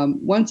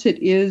Once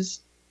it is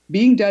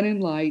being done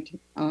in light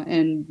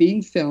and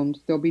being filmed,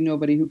 there'll be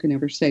nobody who can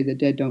ever say the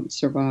dead don't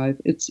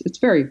survive. It's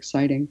very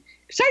exciting.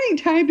 Exciting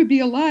time to be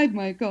alive,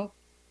 Michael.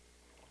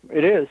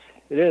 It is.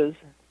 It is.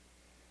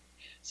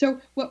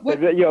 So what?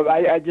 But,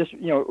 I just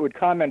would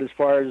comment as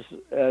far as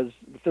the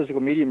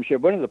physical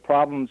mediumship. One of the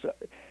problems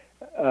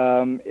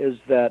is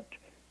that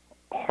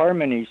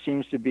harmony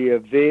seems to be a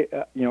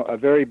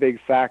very big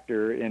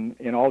factor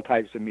in all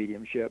types of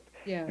mediumship.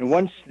 Yes. And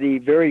once the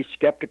very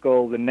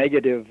skeptical, the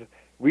negative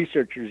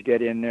researchers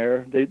get in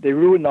there, they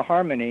ruin the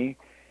harmony,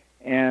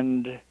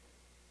 and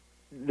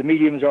the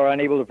mediums are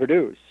unable to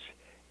produce.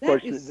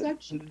 That is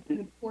such an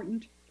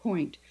important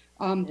point.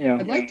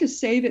 I'd like to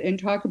save it and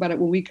talk about it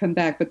when we come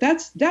back, but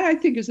that I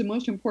think is the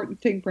most important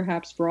thing,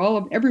 perhaps, for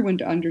everyone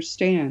to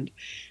understand,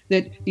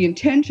 that the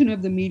intention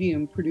of the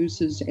medium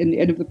produces, and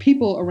of the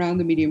people around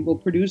the medium will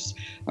produce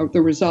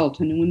the result.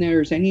 And when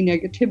there's any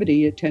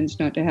negativity, it tends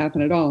not to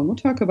happen at all. And we'll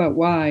talk about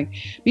why.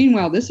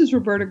 Meanwhile, this is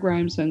Roberta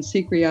Grimes on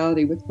Seek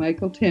Reality with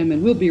Michael Tymn,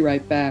 and we'll be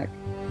right back.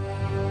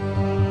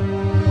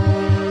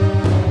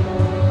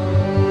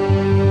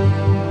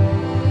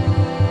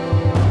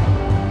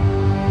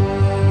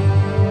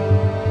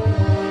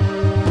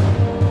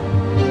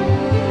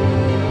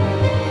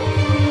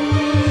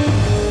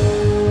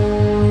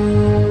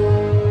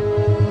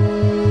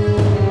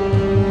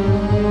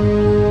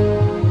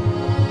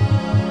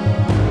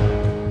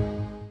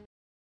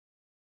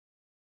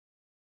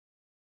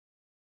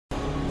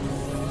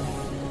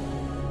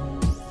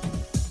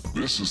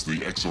 This is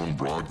the X-Zone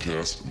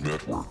Broadcast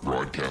Network,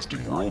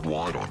 broadcasting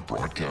worldwide on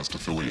broadcast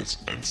affiliates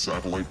and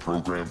satellite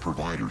program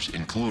providers,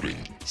 including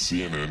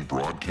CNN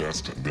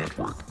Broadcast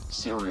Network,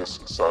 Sirius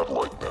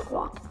Satellite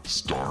Network,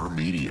 Star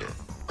Media,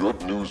 Good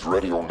News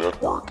Radio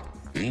Network,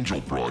 Angel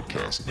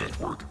Broadcast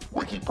Network,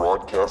 Wiki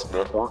Broadcast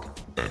Network,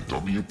 and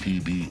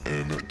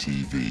WPBN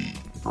TV.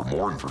 For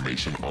more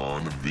information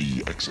on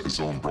the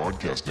X-Zone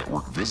Broadcast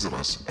Network, visit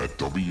us at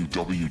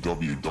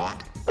www.xzbn.net.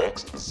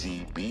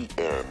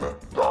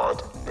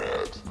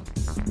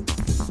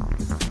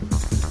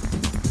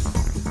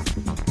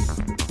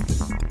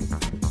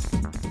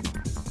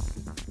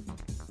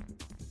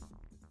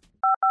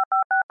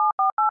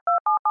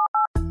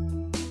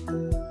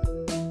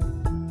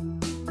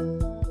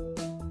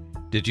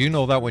 Did you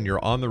know that when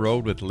you're on the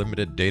road with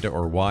limited data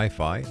or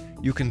Wi-Fi,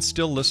 you can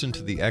still listen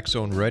to the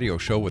X-Zone Radio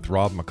Show with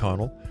Rob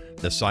McConnell,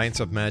 The Science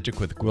of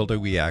Magic with Gwilda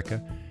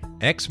Wiyaka,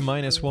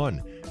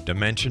 X-1,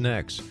 Dimension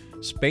X,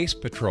 Space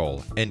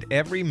Patrol, and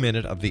every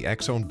minute of the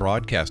X-Zone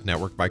Broadcast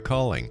Network by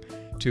calling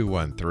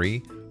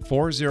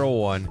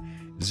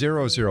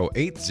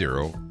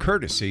 213-401-0080,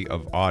 courtesy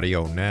of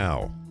Audio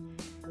Now.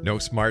 No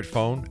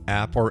smartphone,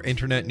 app, or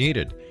internet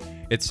needed.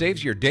 It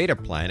saves your data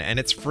plan, and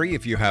it's free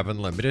if you have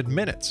unlimited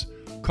minutes.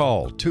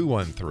 Call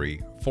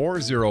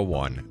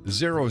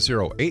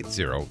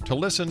 213-401-0080 to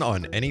listen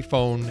on any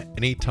phone,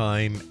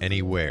 anytime,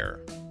 anywhere.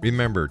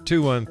 Remember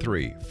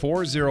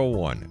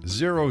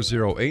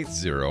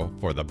 213-401-0080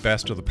 for the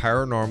best of the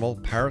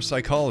paranormal,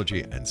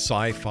 parapsychology, and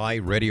sci-fi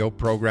radio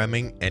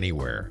programming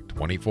anywhere,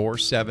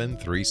 24/7,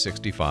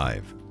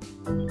 365.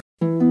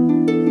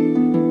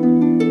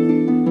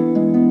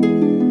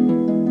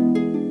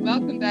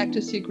 Back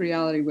to Seek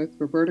Reality with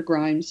Roberta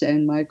Grimes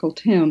and Michael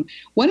Tymn.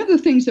 One of the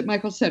things that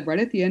Michael said right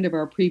at the end of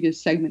our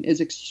previous segment is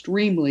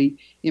extremely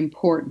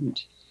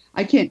important.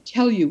 I can't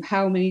tell you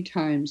how many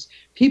times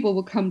people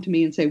will come to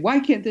me and say, "Why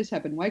can't this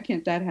happen? Why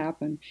can't that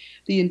happen?"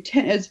 The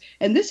intent is,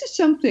 and this is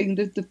something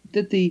that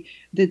the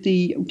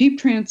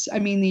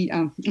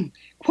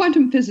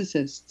quantum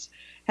physicists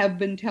have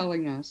been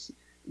telling us.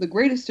 The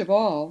greatest of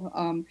all,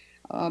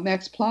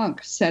 Max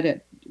Planck said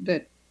it,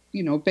 that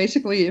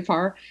basically if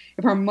our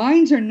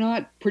minds are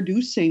not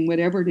producing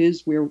whatever it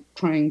is we're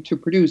trying to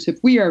produce,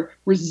 if we are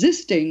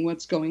resisting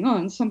what's going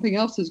on, something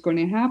else is going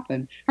to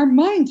happen. Our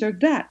minds are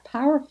that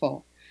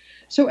powerful.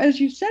 So as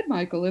you said,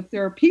 Michael, if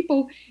there are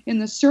people in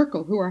the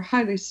circle who are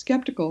highly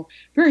skeptical,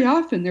 very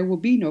often there will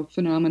be no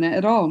phenomena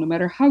at all, no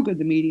matter how good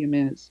the medium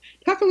is.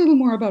 Talk a little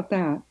more about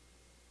that.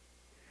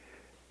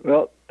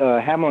 Well,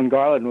 Hamill and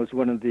Garland was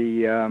one of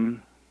the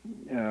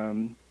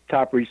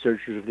top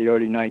researchers of the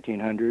early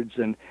 1900s,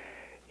 and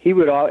he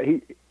would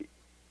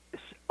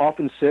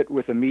often sit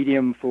with a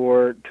medium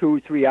for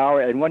 2-3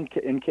 hours, and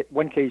in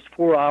one case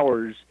 4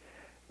 hours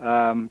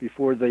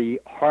before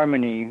the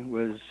harmony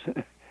was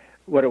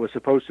what it was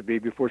supposed to be,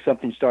 before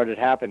something started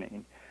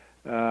happening.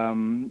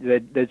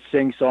 They'd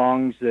sing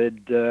songs,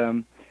 they'd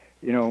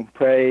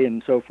pray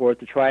and so forth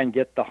to try and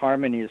get the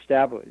harmony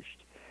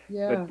established.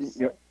 Yes.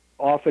 But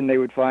often they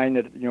would find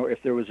that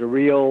if there was a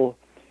real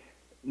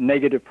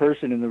negative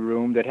person in the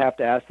room, they'd have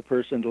to ask the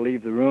person to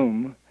leave the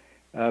room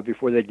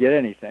before they'd get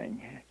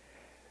anything.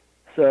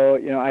 So,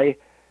 I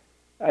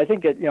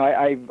think that,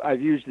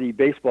 I've used the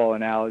baseball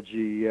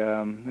analogy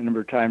a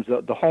number of times.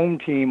 The home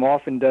team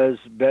often does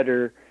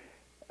better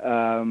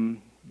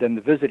than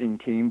the visiting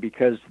team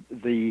because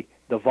the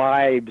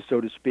vibes, so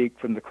to speak,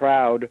 from the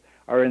crowd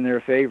are in their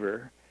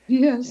favor.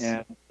 Yes.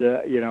 And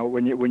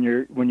when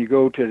you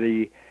go to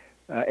the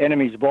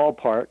enemy's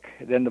ballpark,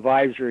 then the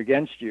vibes are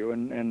against you,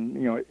 and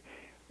you know,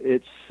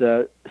 it's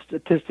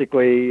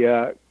statistically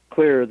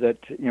clear that,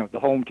 you know, the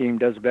home team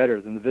does better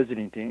than the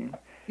visiting team.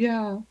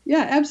 Yeah,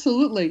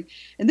 absolutely.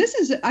 And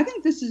I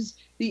think this is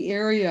the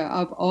area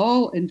of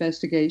all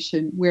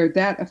investigation where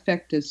that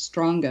effect is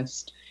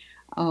strongest.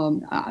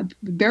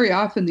 Very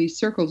often these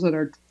circles that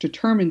are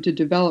determined to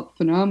develop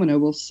phenomena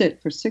will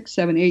sit for 6,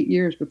 7, 8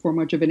 years before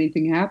much of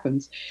anything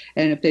happens.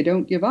 And if they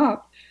don't give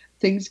up,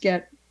 things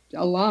get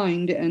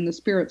aligned and the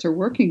spirits are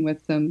working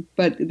with them.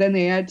 But then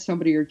they add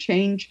somebody or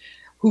change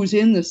who's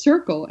in the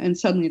circle, and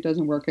suddenly it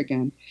doesn't work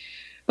again.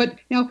 But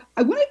now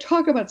I want to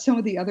talk about some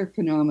of the other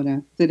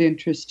phenomena that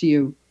interest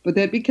you,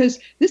 because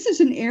this is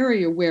an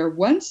area where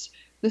once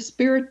the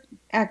spirit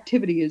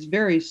activity is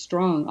very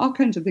strong, all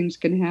kinds of things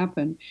can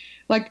happen.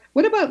 Like,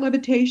 what about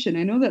levitation?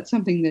 I know that's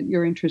something that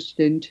you're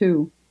interested in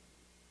too.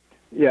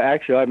 Yeah,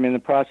 actually, I'm in the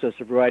process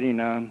of writing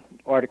an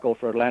article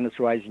for Atlantis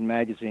Rising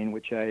magazine,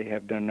 which I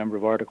have done a number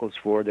of articles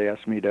for. They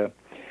asked me to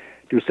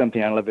do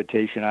something on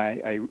levitation.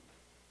 I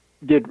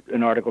did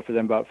an article for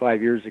them about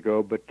 5 years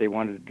ago, but they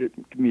wanted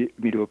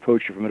me to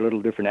approach it from a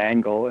little different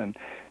angle. And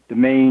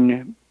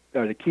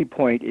the key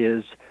point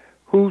is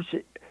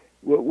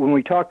when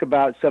we talk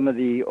about some of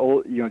the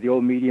old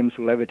mediums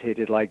who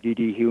levitated, like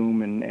D.D.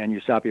 Hume and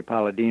Eusapia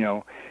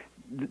Palladino,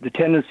 the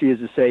tendency is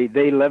to say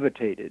they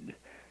levitated,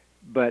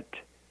 but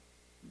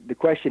the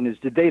question is,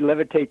 did they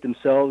levitate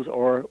themselves,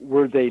 or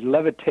were they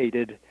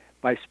levitated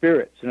by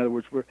spirits? In other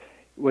words,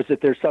 was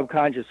it their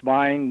subconscious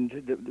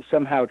mind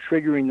somehow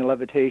triggering the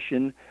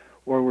levitation,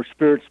 or were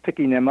spirits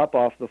picking them up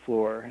off the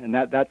floor? And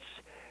that's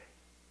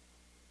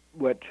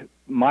what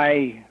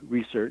my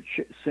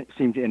research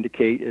seemed to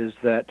indicate, is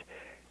that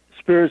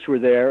spirits were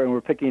there and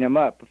were picking them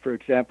up. For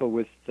example,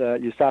 with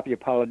Eusapia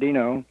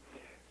Palladino,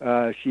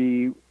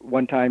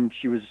 one time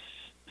she was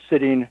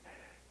sitting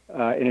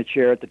in a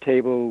chair at the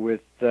table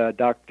with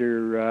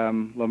Dr.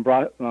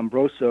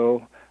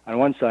 Lombroso on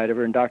one side of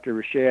her and Dr.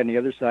 Richet on the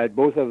other side.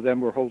 Both of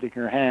them were holding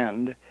her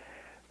hand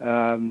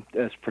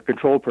as for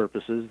control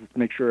purposes, to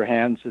make sure her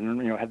hands, and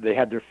they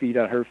had their feet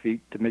on her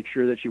feet to make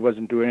sure that she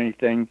wasn't doing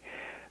anything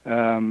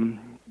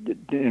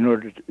in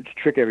order to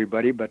trick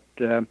everybody. But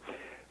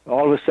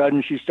all of a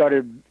sudden,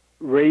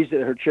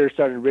 her chair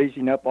started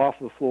raising up off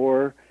the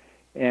floor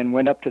and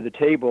went up to the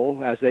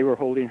table as they were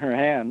holding her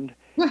hand.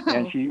 Wow.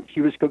 And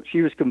she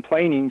was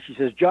complaining. She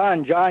says,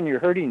 John, you're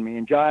hurting me.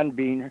 And John,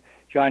 being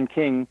John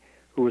King,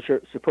 who was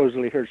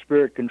supposedly her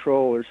spirit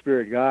control or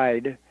spirit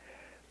guide,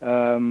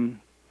 and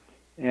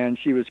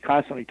she was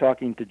constantly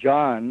talking to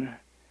John.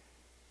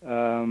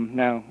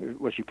 Now,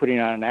 was she putting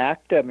on an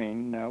act? I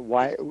mean,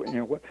 why?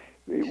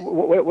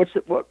 What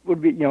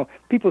would be?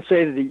 People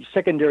say that the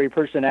secondary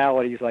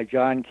personalities like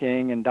John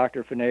King and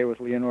Dr. Finney with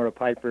Leonora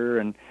Piper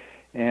and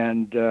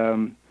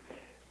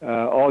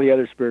all the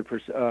other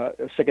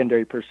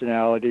secondary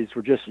personalities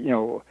were just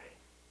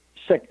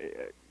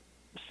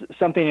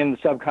something in the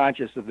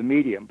subconscious of the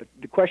medium. But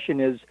the question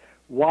is,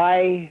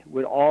 why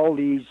would all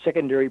these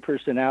secondary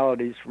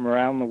personalities from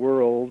around the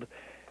world,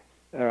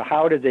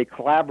 how did they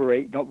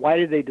collaborate? Why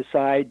did they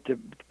decide to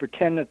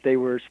pretend that they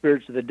were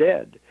spirits of the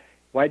dead?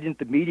 Why didn't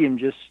the medium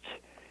just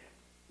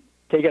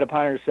take it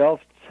upon herself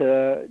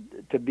to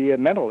be a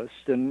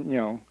mentalist and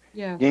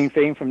gain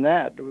fame from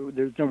that?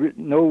 There's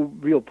no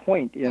real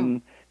point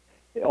in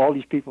all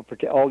these people,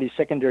 all these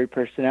secondary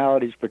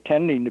personalities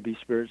pretending to be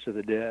spirits of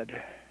the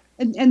dead.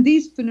 And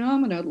these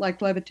phenomena,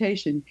 like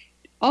levitation,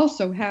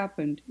 also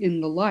happened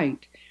in the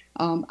light.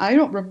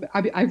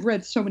 I've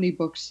read so many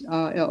books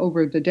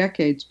over the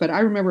decades, but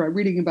I remember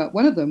reading about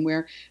one of them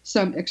where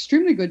some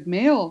extremely good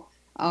male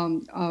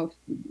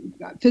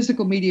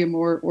physical medium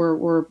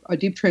or a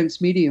deep trance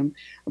medium,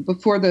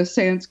 before the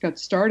seance got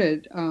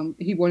started,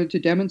 he wanted to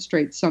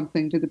demonstrate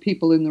something to the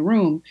people in the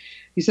room.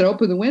 He said,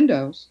 "Open the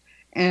windows,"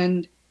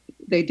 and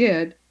they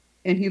did.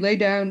 And he lay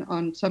down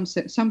on some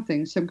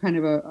kind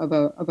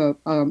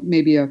of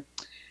maybe a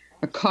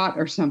cot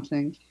or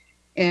something,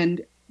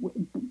 and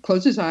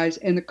closed his eyes.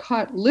 And the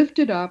cot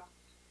lifted up,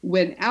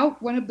 went out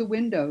one of the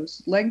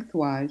windows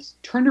lengthwise,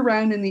 turned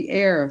around in the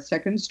air,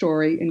 second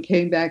story, and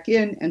came back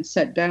in and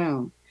sat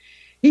down.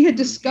 He had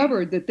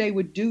discovered that they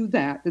would do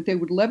that they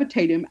would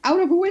levitate him out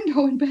of a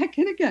window and back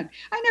in again.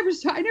 I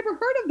never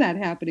heard of that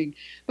happening.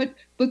 But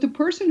the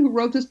person who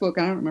wrote this book,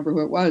 I don't remember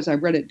who it was, I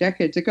read it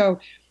decades ago,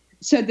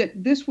 said that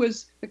this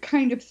was the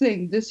kind of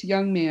thing this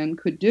young man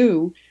could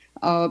do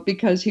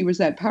because he was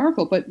that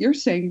powerful. But you're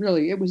saying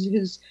really it was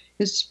his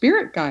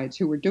spirit guides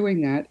who were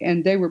doing that,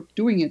 and they were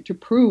doing it to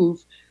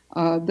prove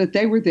that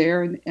they were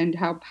there and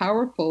how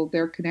powerful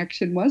their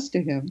connection was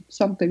to him,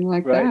 something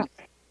like that.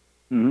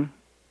 Mm-hmm.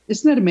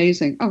 Isn't that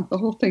amazing? Oh, the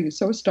whole thing is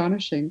so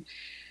astonishing.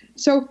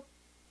 So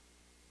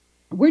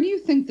where do you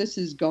think this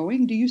is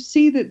going? Do you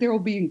see that there will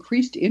be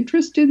increased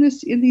interest in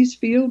these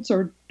fields,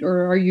 or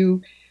are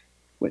you...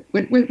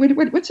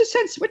 What's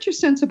your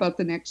sense about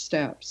the next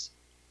steps?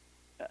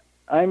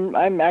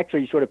 I'm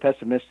actually sort of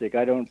pessimistic.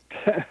 I don't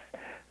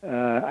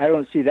I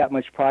don't see that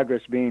much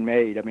progress being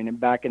made. I mean,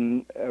 back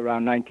in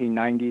around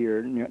 1990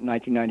 or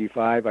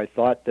 1995, I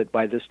thought that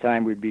by this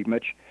time we'd be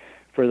much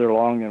further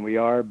along than we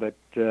are, but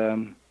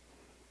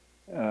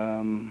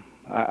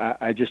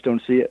I just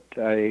don't see it.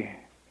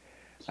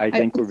 I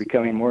think we're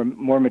becoming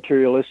more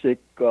materialistic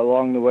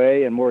along the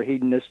way and more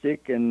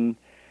hedonistic, and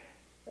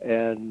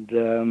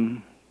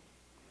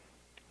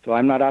so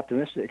I'm not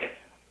optimistic.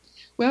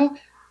 Well,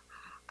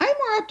 I'm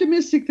more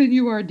optimistic than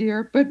you are,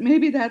 dear, but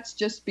maybe that's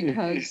just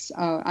because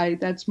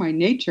that's my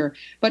nature.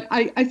 But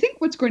I think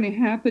what's going to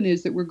happen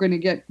is that we're going to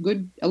get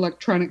good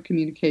electronic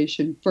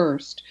communication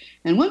first.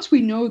 And once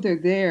we know they're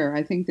there,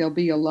 I think there'll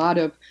be a lot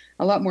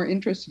more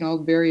interest in all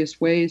the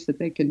various ways that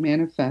they can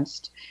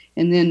manifest.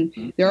 And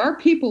then there are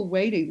people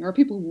waiting, there are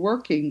people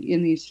working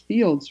in these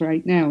fields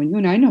right now, and you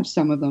and I know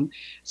some of them.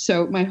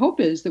 So my hope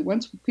is that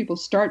once people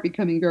start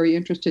becoming very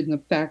interested in the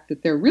fact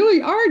that there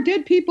really are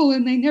dead people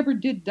and they never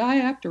did die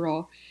after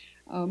all,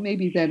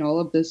 maybe then all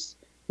of this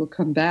will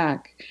come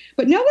back.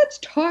 But now let's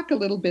talk a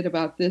little bit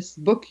about this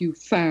book you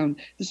found,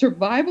 The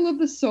Survival of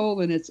the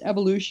Soul and Its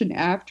Evolution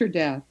After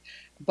Death,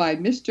 by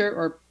Mr.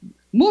 or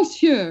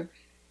Monsieur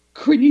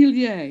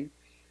Cornelier.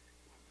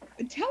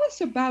 Tell us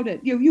about it.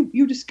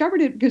 You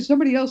discovered it because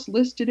somebody else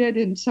listed it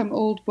in some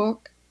old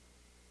book?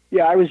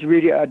 Yeah, I was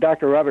reading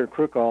Dr. Robert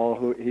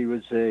Crookall, he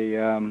was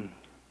a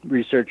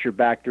researcher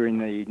back during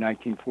the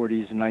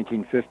 1940s and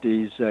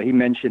 1950s. He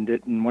mentioned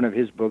it in one of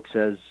his books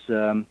as,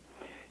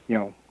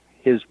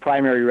 his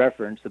primary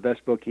reference, the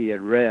best book he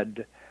had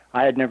read.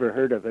 I had never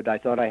heard of it. I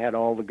thought I had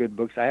all the good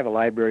books. I have a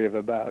library of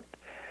about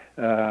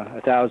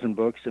 1,000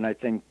 books, and I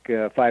think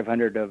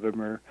 500 of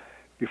them are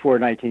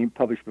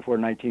published before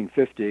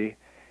 1950.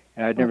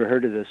 And I'd never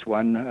heard of this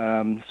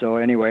one. So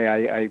anyway,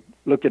 I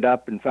looked it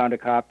up and found a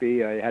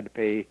copy. I had to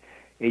pay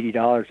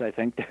 $80, I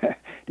think, to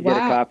get a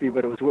copy,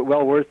 but it was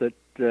well worth it.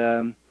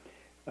 And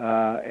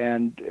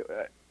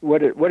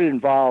what it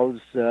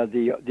involves,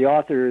 the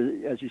author,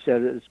 as you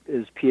said,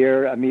 is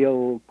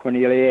Pierre-Emile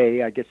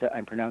Cornelier. I guess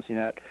I'm pronouncing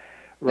that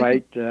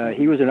right.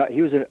 He was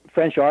a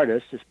French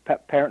artist,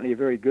 apparently a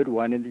very good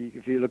one. And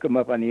if you look him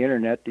up on the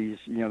internet,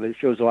 it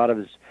shows a lot of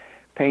his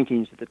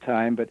paintings at the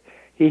time. But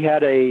he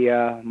had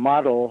a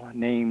model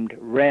named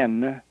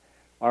Ren,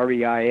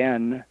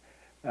 R-E-I-N,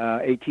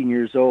 18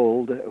 years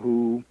old,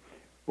 who,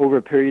 over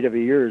a period of a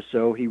year or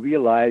so, he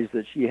realized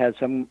that she had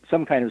some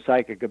kind of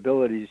psychic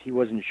abilities. He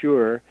wasn't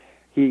sure.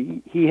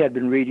 He had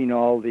been reading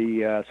all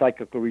the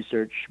psychical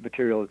research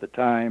material at the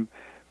time,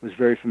 was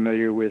very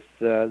familiar with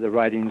the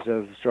writings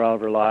of Sir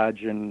Oliver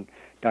Lodge and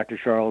Dr.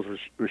 Charles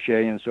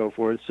Richet and so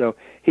forth. So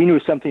he knew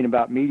something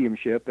about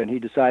mediumship, and he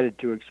decided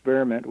to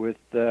experiment with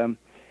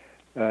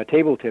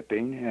table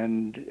tipping,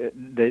 and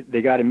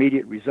they got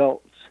immediate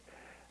results.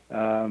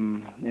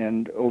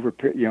 And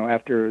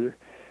after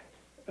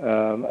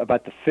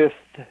about the fifth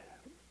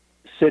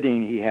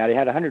sitting he had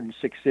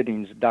 106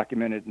 sittings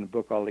documented in the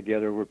book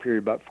altogether over a period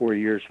of about 4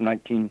 years, from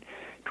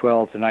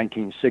 1912 to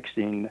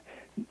 1916.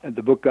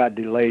 The book got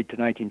delayed to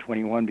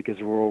 1921 because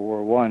of World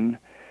War I.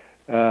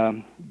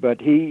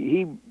 But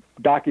he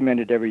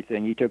documented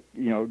everything. He took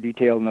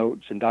detailed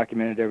notes and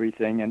documented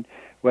everything. And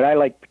what I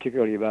liked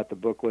particularly about the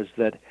book was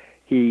that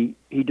he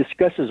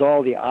discusses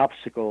all the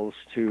obstacles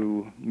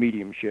to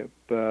mediumship.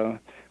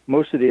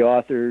 Most of the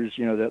authors,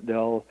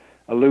 they'll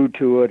allude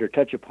to it or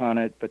touch upon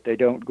it, but they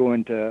don't go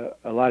into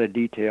a lot of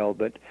detail.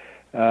 But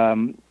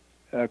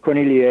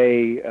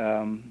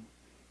Cornelier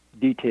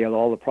detailed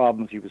all the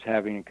problems he was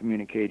having in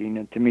communicating,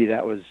 and to me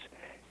that was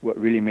what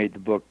really made the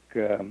book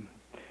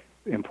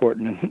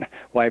important and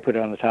why I put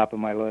it on the top of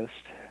my list.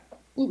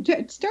 Well,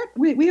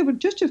 we have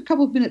just a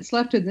couple of minutes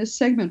left in this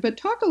segment, but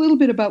talk a little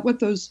bit about what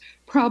those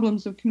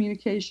problems of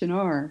communication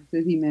are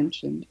that he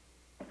mentioned.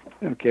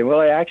 Okay, well,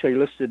 I actually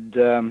listed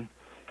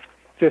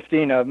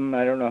 15 of them.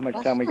 I don't know how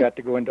much time we got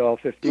to go into all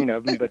 15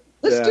 of them, but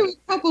let's do a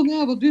couple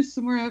now. We'll do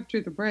some more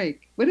after the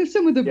break. What are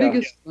some of the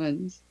biggest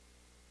ones?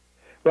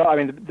 Well, I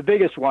mean, the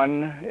biggest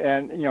one,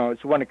 and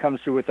it's the one that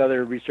comes through with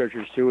other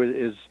researchers too,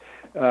 is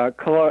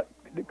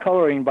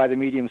coloring by the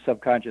medium's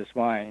subconscious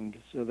mind.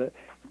 So that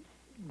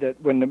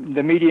when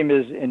the medium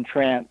is in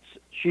trance,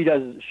 she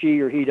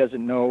or he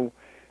doesn't know,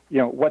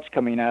 what's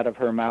coming out of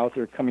her mouth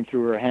or coming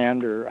through her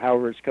hand or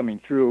however it's coming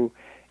through,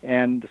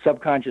 and the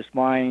subconscious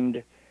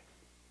mind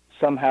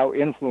somehow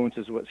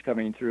influences what's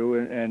coming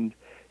through. And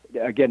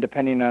again,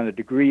 depending on the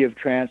degree of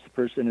trance the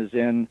person is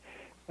in,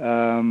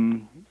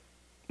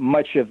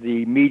 much of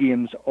the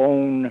medium's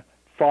own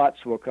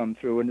thoughts will come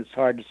through, and it's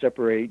hard to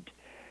separate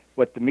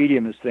what the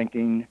medium is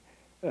thinking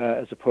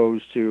as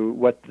opposed to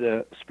what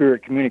the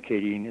spirit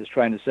communicating is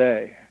trying to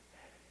say.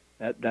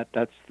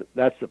 That's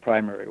the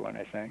primary one,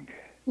 I think.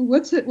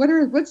 What's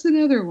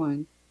another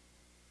one?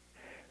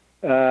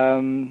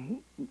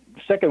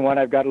 Second one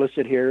I've got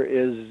listed here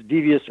is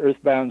devious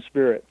earthbound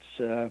spirits.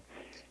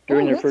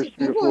 During their first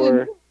 3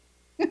 or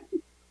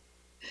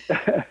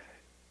 4.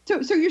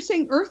 So you're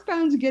saying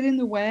earthbounds get in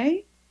the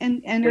way,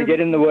 and they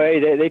get in the way.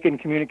 They can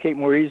communicate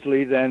more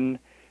easily than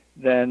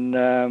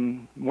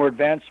more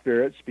advanced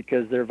spirits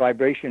because their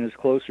vibration is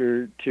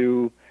closer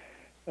to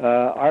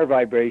our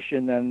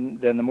vibration than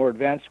the more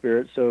advanced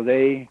spirits. So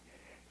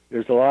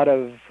there's a lot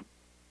of,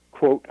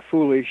 quote,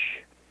 foolish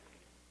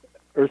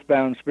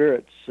earthbound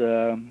spirits,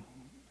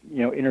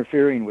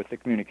 interfering with the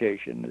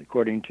communication,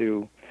 according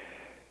to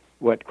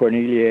what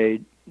Cornelia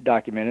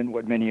documented,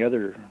 what many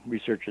other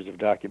researchers have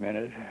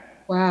documented.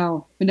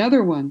 Wow,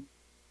 another one.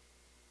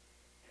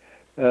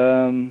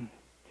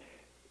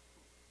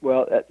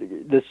 Well,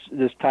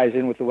 this ties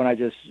in with the one I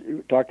just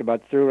talked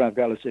about. The third one I've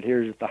got listed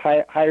here is the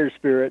higher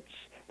spirits.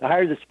 The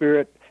higher the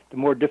spirit, the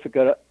more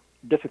difficult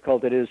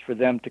it is for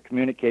them to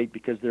communicate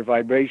because their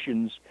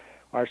vibrations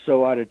are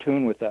so out of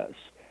tune with us.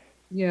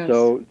 Yes.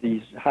 So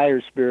these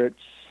higher spirits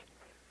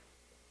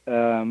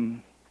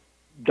don't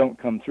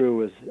come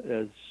through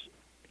as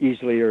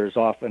easily or as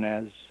often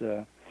as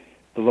the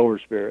lower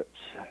spirits.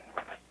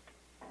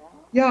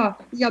 Yeah.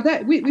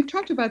 That we've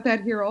talked about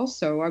that here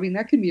also. I mean,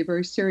 that can be a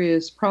very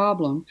serious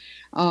problem.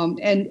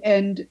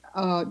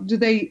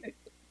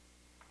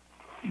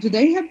 Do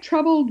they have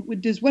trouble?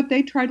 Does what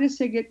they try to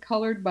say get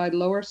colored by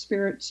lower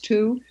spirits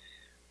too?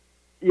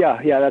 Yeah,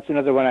 that's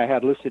another one I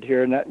had listed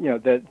here, and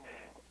that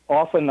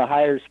often the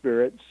higher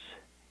spirits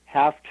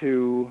have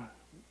to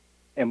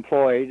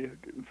employ,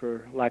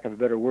 for lack of a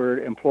better word,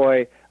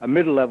 a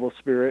middle-level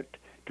spirit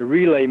to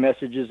relay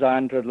messages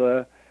on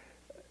to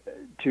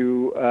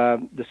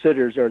the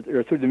sitters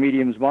or through the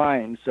medium's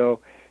mind. So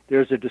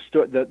there's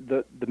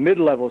the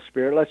mid-level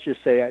spirit. Let's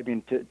just say,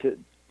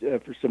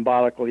 for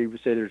symbolically, we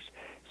say there's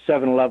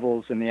 7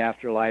 levels in the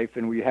afterlife,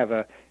 and we have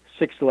a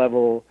 6th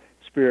level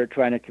spirit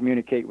trying to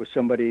communicate with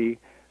somebody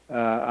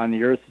on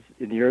the earth,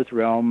 in the earth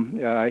realm.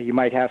 He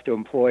might have to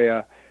employ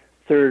a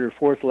 3rd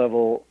or 4th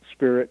level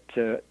spirit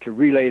to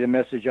relay the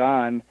message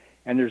on,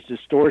 and there's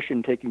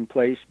distortion taking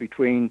place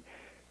between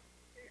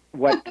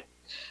what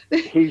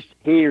he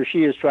or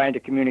she is trying to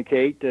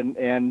communicate,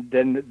 and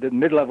then the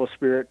mid-level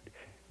spirit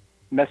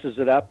messes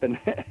it up, and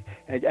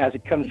as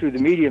it comes through the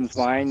medium's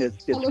mind,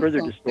 it's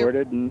further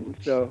distorted, and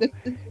so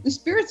the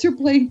spirits are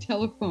playing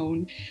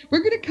telephone. We're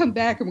going to come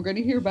back and we're going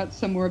to hear about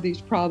some more of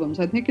these problems.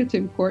 I think it's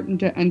important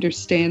to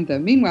understand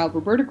them. Meanwhile,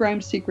 Roberta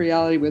Grimes' Seek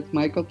Reality with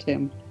Michael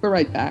Tymn. We're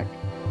right back.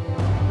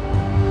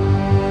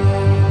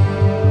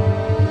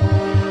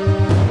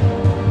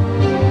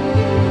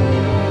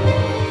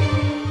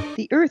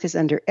 The Earth is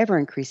under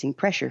ever-increasing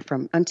pressure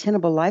from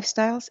untenable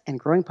lifestyles and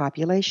growing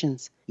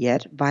populations.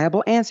 Yet,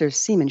 viable answers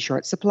seem in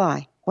short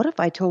supply. What if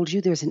I told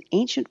you there's an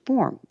ancient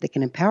form that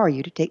can empower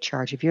you to take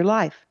charge of your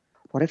life?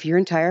 What if your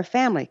entire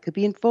family could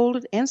be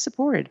enfolded and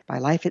supported by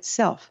life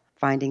itself,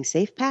 finding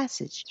safe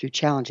passage through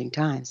challenging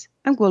times?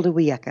 I'm Gwilda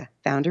Wiyaka,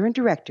 founder and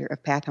director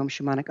of Path Home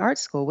Shamanic Art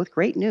School, with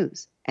great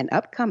news: an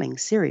upcoming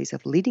series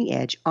of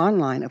leading-edge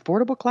online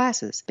affordable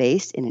classes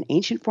based in an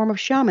ancient form of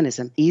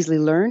shamanism, easily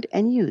learned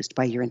and used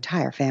by your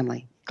entire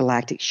family.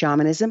 Galactic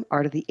Shamanism,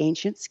 Art of the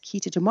Ancients, Key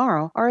to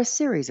Tomorrow are a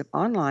series of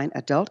online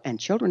adult and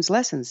children's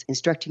lessons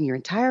instructing your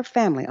entire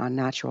family on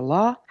natural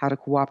law, how to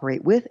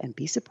cooperate with and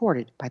be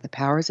supported by the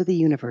powers of the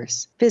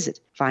universe. Visit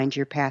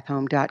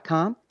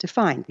findyourpathhome.com to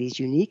find these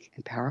unique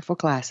and powerful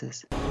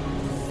classes.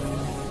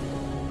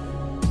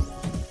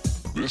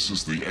 This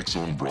is the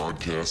X-Zone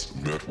Broadcast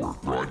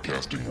Network,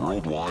 broadcasting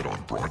worldwide on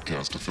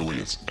broadcast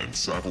affiliates and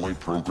satellite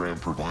program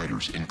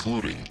providers,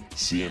 including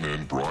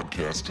CNN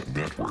Broadcast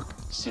Network,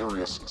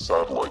 Sirius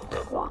Satellite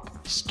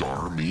Network,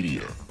 Star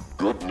Media,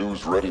 Good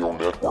News Radio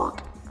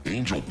Network,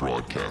 Angel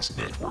Broadcast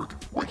Network,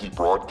 Wiki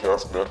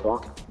Broadcast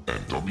Network, and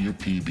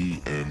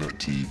WPBN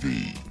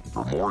TV.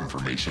 For more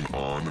information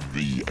on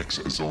the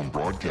X-Zone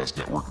Broadcast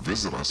Network,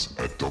 visit us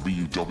at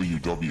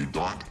www.xzbn.net.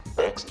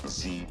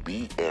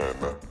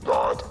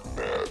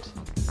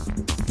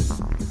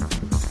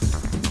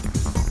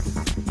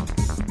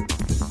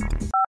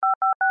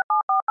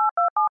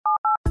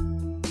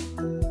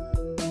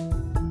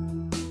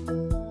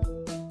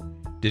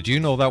 Did you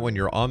know that when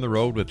you're on the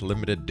road with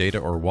limited data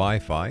or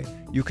Wi-Fi,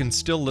 you can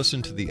still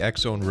listen to the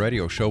X-Zone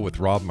Radio Show with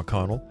Rob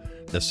McConnell,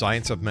 The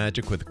Science of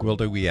Magic with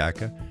Gwilda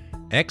Wiyaka,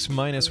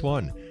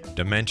 X-1,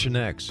 Dimension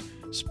X,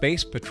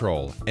 Space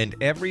Patrol, and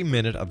every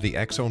minute of the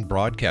X-Zone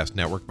Broadcast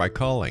Network by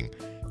calling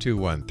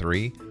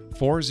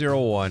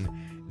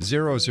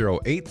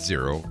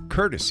 213-401-0080,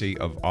 courtesy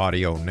of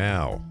Audio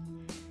Now.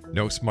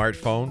 No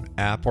smartphone,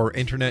 app, or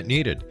internet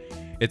needed.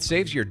 It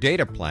saves your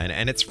data plan,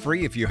 and it's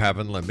free if you have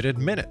unlimited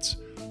minutes.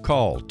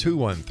 Call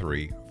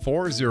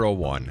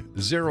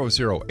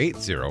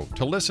 213-401-0080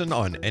 to listen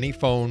on any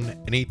phone,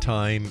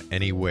 anytime,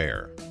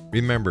 anywhere.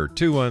 Remember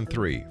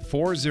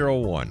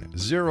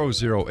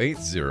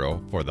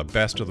 213-401-0080 for the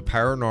best of the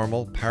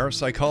paranormal,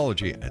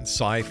 parapsychology, and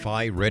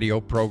sci-fi radio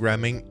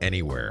programming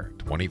anywhere,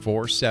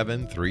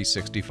 24/7,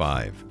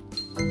 365.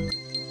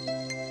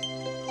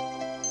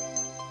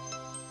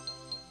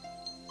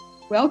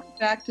 Welcome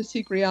back to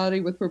Seek Reality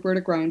with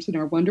Roberta Grimes and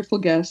our wonderful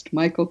guest,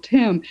 Michael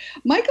Tymn.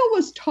 Michael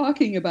was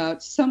talking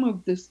about some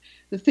of the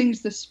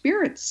things the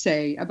spirits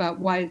say about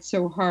why it's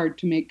so hard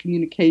to make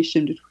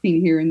communication between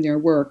here and their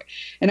work,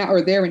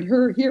 or there and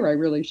here, I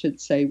really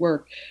should say,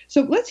 work.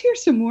 So let's hear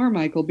some more,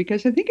 Michael,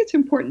 because I think it's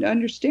important to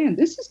understand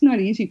this is not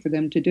easy for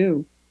them to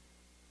do.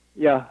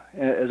 Yeah,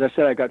 as I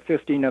said, I got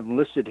 15 of them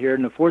listed here,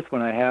 and the fourth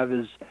one I have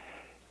is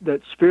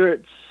that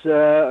spirits,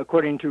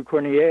 according to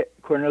Cornelier,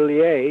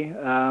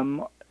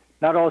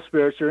 not all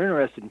spirits are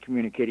interested in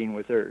communicating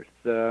with Earth.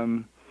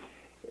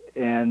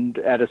 And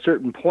at a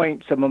certain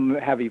point, some of them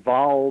have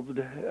evolved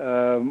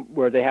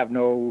where they have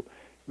no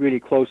really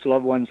close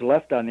loved ones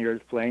left on the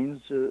Earth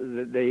planes.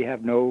 They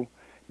have no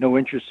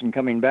interest in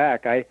coming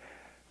back.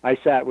 I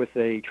sat with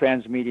a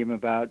trans medium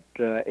about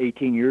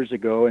 18 years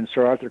ago, and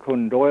Sir Arthur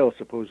Conan Doyle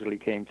supposedly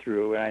came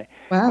through. And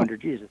I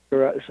wondered, Jesus,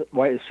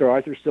 why is Sir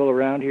Arthur still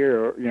around here?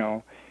 Or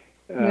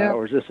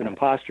or is this an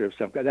imposter of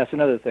some kind? That's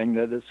another thing.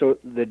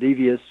 The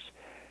devious,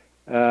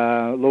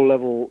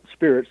 low-level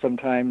spirits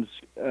sometimes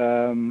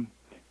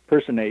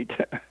personate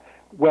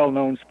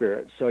well-known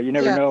spirits. So you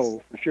never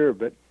know for sure.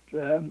 But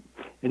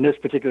in this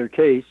particular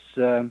case,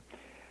 the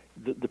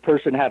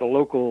person had a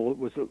local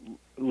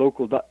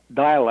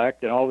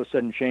dialect, and all of a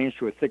sudden changed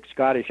to a thick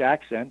Scottish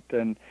accent,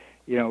 and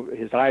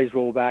his eyes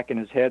rolled back in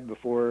his head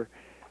before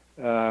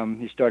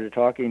he started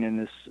talking in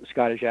this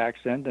Scottish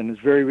accent, and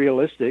it's very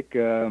realistic.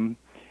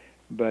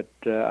 But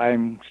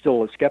I'm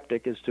still a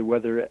skeptic as to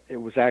whether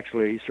it was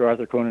actually Sir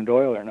Arthur Conan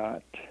Doyle or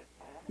not.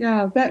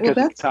 Yeah,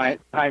 that's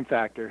time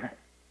factor.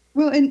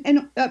 Well,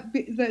 and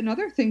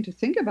another thing to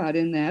think about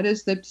in that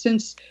is that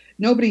since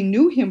nobody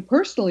knew him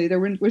personally, there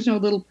was no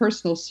little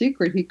personal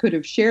secret he could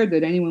have shared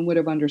that anyone would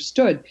have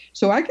understood.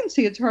 So I can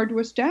see it's hard to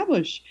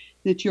establish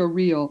that you're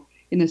real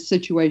in a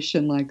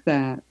situation like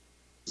that.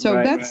 So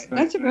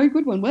that's a very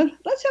good one. Well,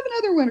 let's have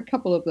another one, a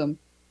couple of them.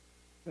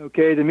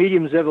 Okay, the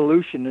medium's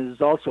evolution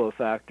is also a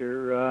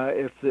factor.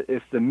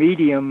 If the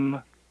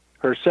medium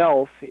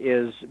herself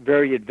is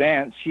very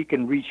advanced, she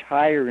can reach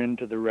higher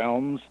into the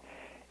realms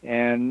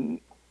and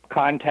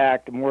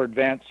contact more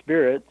advanced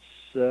spirits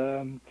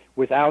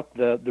without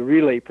the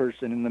relay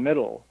person in the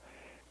middle.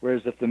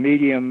 Whereas if the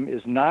medium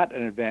is not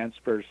an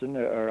advanced person,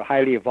 or a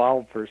highly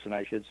evolved person,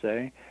 I should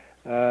say,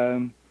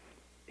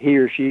 he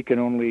or she can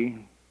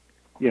only,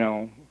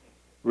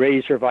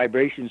 raise her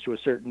vibrations to a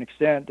certain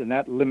extent, and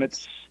that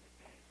limits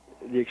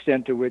the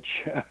extent to which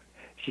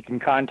she can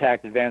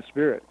contact advanced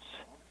spirits.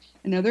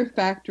 Another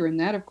factor in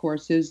that, of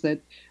course, is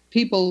that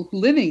people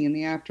living in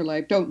the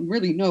afterlife don't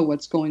really know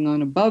what's going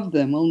on above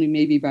them, only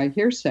maybe by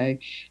hearsay.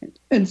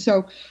 And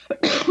so,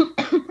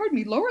 pardon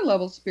me, lower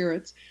level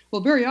spirits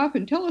will very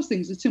often tell us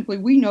things that simply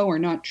we know are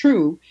not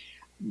true,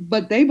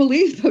 but they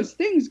believe those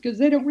things because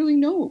they don't really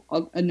know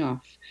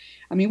enough.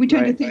 I mean, we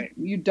tend to think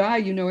you die,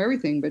 you know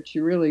everything, but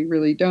you really,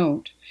 really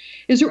don't.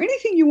 Is there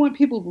anything you want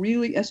people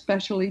really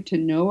especially to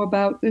know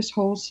about this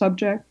whole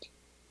subject?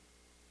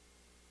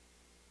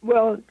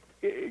 Well,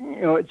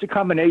 it's a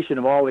combination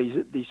of all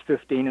these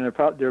 15, and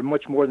there are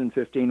much more than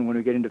 15 when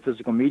we get into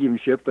physical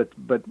mediumship.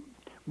 But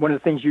one of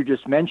the things you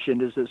just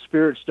mentioned is that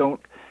spirits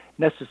don't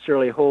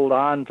necessarily hold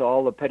on to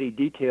all the petty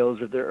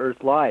details of their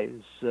earth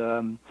lives.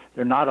 They're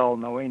not all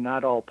knowing,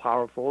 not all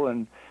powerful,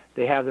 and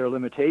they have their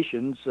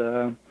limitations.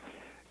 I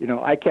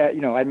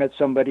met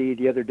somebody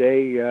the other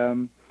day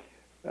down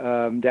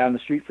the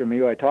street from me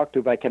who I talked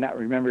to, but I cannot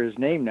remember his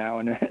name now.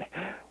 And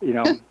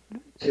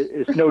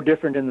it's no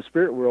different in the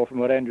spirit world, from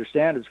what I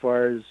understand, as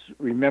far as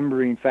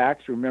remembering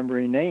facts,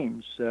 remembering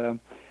names. And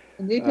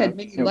they've had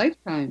many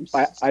lifetimes.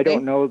 I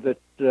don't know that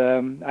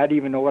I didn't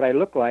even know what I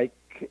looked like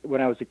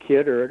when I was a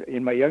kid or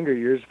in my younger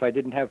years if I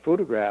didn't have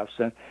photographs.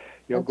 And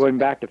going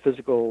back to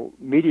physical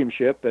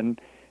mediumship and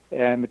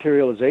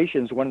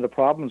materializations, one of the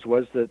problems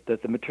was that the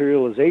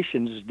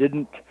materializations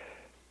didn't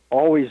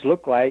always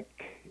look like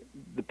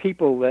the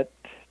people that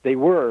they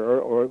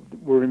were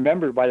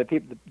remembered by the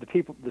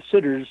people. The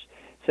sitters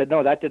said,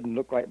 no, that didn't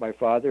look like my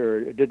father, or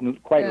it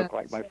didn't quite look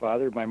like my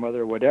father, my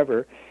mother, or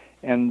whatever.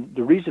 And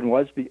the reason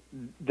was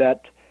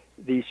that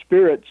the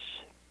spirits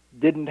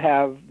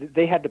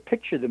they had to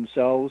picture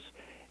themselves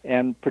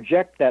and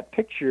project that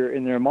picture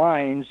in their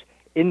minds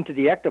into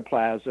the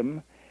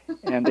ectoplasm,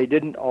 and they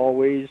didn't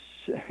always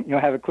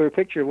have a clear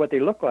picture of what they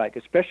look like,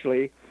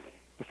 especially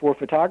before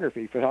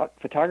photography.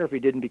 Photography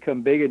didn't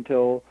become big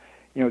until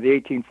the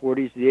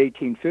 1840s, the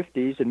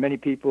 1850s, and many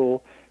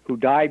people who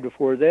died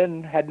before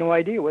then had no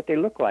idea what they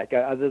looked like,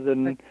 other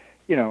than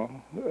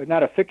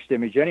not a fixed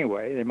image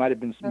anyway. They might have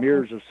been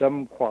mirrors of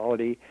some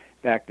quality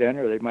back then,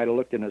 or they might have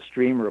looked in a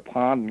stream or a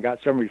pond and got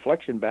some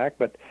reflection back.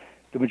 But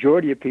the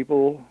majority of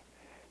people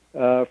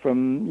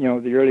from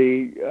the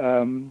early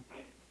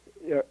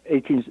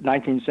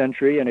 19th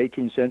century and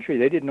 18th century,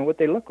 they didn't know what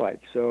they looked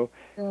like. So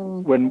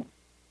when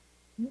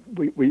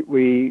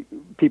we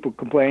people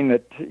complain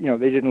that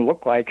they didn't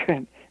look like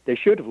they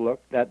should have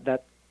looked,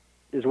 that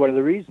is one of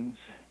the reasons.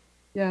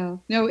 Yeah.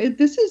 No,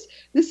 this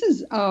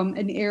is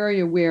an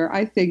area where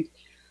I think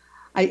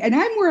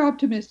I'm more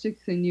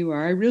optimistic than you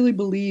are. I really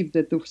believe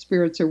that the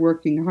spirits are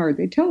working hard.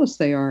 They tell us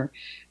they are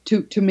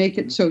to make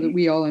it so that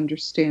we all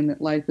understand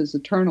that life is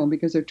eternal,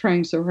 because they're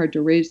trying so hard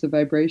to raise the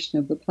vibration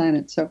of the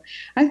planet. So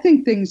I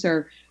think things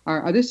are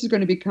this is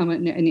going to become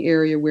an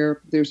area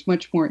where there's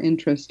much more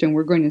interest, and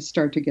we're going to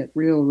start to get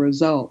real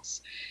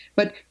results.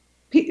 But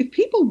if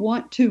people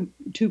want to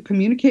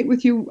communicate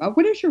with you,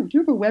 do you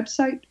have a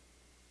website?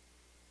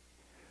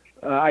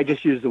 I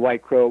just use the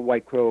White Crow,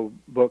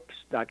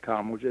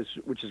 whitecrowbooks.com, which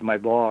is my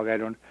blog. I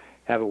don't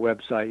have a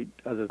website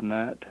other than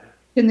that.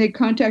 Can they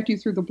contact you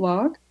through the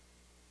blog?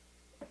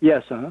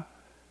 Yes,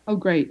 Oh,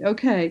 great.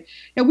 Okay.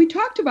 Now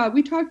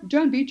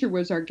John Beecher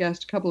was our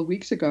guest a couple of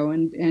weeks ago,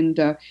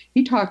 and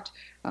he talked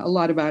a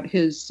lot about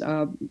his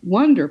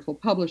wonderful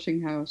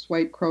publishing house,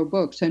 White Crow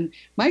Books. And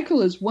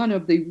Michael is one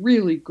of the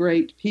really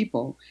great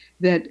people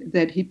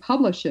that he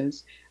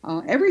publishes.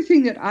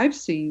 Everything that I've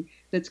seen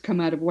that's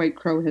come out of White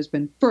Crow has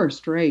been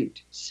first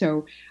rate.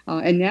 So,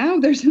 and now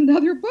there's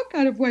another book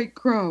out of White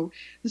Crow,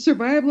 The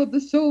Survival of the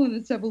Soul and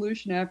Its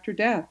Evolution After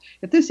Death.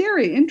 If this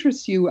area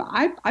interests you,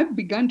 I've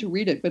begun to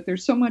read it, but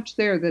there's so much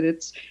there that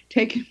it's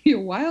taken me a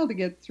while to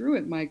get through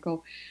it,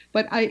 Michael.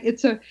 But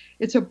it's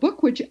a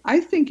book which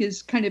I think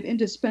is kind of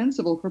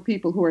indispensable for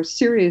people who are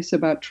serious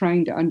about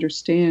trying to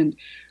understand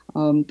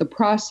the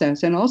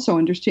process and also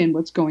understand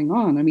what's going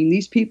on. I mean,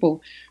 these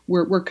people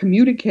were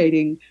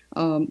communicating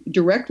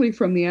directly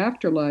from the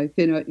afterlife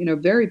in a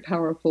very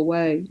powerful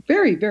way.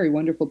 Very, very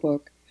wonderful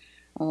book.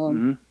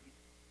 And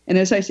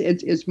as I say,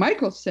 as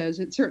Michael says,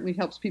 it certainly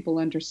helps people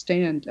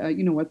understand,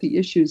 what the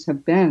issues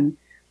have been.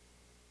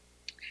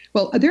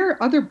 Well, there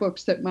are other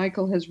books that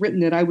Michael has written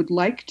that I would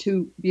like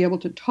to be able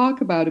to talk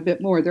about a bit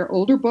more. They're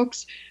older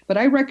books, but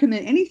I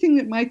recommend anything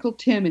that Michael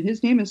Tymn, and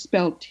his name is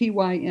spelled Tymn,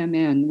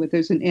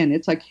 there's an N.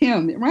 It's like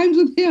him. It rhymes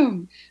with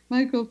him,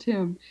 Michael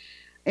Tymn.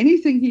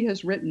 Anything he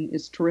has written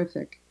is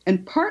terrific.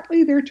 And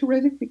partly they're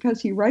terrific because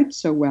he writes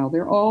so well.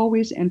 They're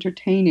always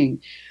entertaining.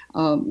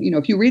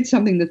 If you read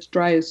something that's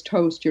dry as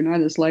toast, you're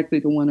not as likely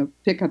to want to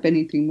pick up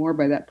anything more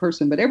by that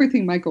person. But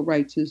everything Michael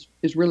writes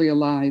is really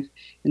alive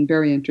and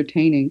very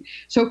entertaining.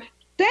 So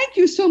thank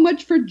you so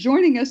much for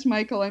joining us,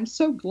 Michael. I'm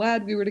so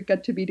glad we were to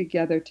get to be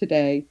together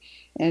today.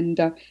 And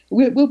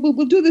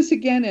we'll do this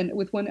again. And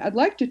with one, I'd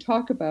like to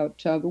talk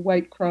about the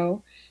White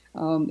Crow.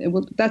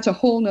 That's a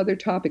whole nother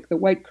topic. The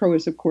White Crow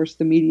is, of course,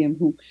 the medium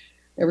who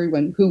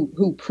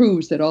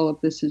proves that all of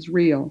this is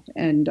real.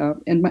 And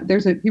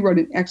he wrote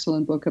an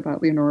excellent book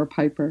about Leonora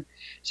Piper.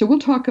 So we'll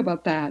talk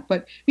about that.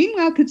 But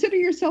meanwhile, consider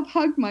yourself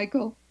hugged,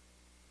 Michael.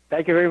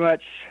 Thank you very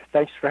much.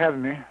 Thanks for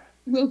having me.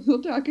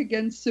 We'll talk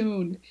again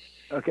soon.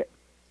 Okay.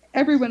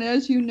 Everyone,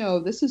 as you know,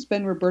 this has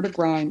been Roberta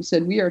Grimes,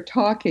 and we are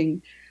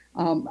talking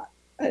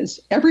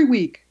every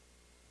week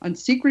on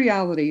Seek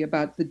Reality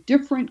about the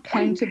different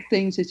kinds of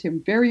things. It's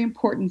very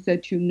important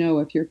that you know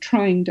if you're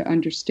trying to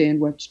understand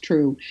what's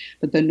true.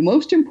 But the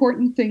most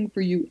important thing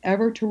for you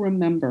ever to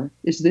remember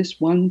is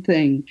this one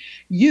thing.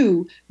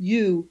 You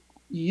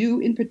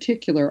in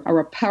particular are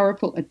a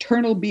powerful,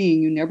 eternal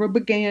being. You never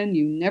began,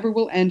 you never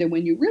will end. And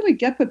when you really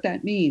get what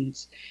that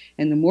means,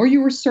 and the more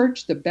you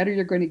research, the better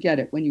you're going to get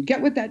it. When you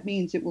get what that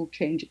means, it will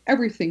change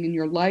everything in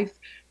your life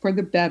for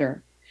the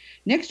better.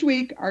 Next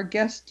week, our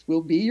guest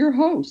will be your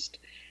host.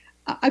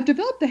 I've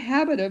developed the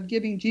habit of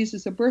giving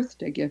Jesus a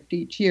birthday gift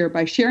each year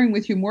by sharing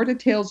with you more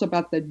details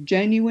about the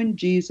genuine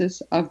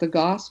Jesus of the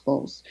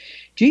Gospels.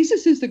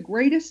 Jesus is the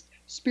greatest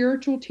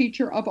spiritual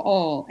teacher of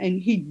all,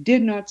 and he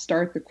did not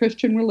start the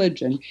Christian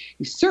religion.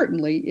 He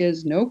certainly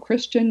is no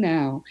Christian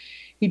now.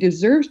 He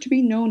deserves to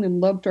be known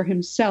and loved for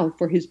himself,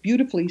 for his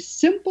beautifully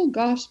simple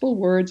gospel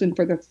words, and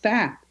for the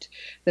fact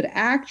that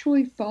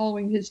actually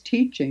following his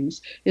teachings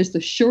is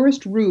the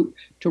surest route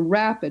to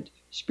rapid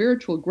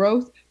spiritual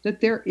growth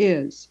that there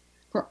is.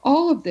 For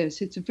all of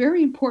this, it's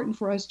very important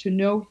for us to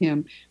know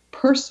him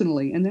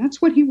personally, and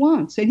that's what he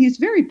wants. And he's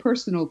very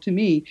personal to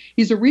me.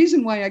 He's a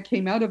reason why I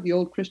came out of the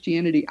old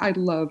Christianity. I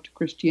loved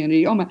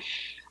Christianity. Oh my,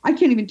 I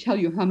can't even tell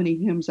you how many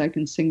hymns I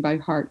can sing by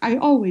heart. I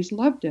always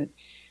loved it.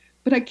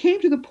 But I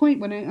came to the point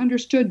when I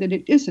understood that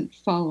it isn't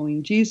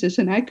following Jesus,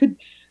 and I could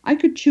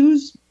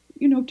choose,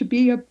 to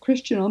be a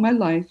Christian all my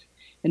life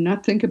and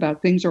not think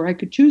about things, or I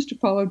could choose to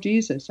follow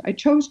Jesus. I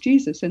chose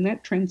Jesus, and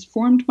that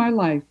transformed my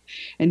life.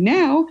 And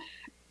now,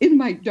 in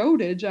my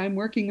dotage, I'm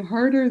working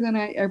harder than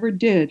I ever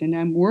did, and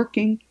I'm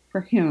working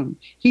for him.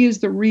 He is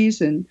the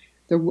reason,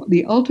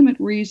 the ultimate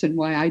reason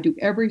why I do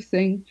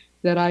everything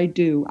that I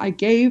do. I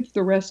gave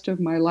the rest of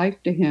my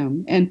life to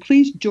him. And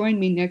please join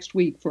me next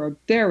week for a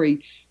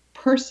very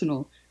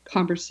personal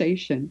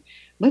conversation.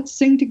 Let's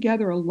sing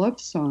together a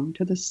love song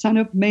to the Son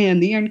of Man,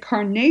 the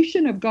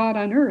incarnation of God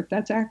on earth.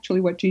 That's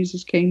actually what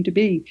Jesus came to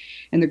be,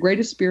 and the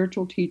greatest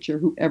spiritual teacher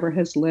who ever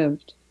has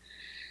lived.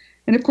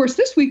 And of course,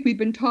 this week we've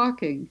been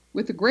talking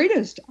with the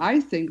greatest, I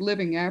think,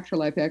 living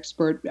afterlife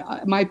expert,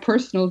 my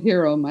personal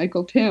hero,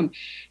 Michael Tymn.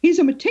 He's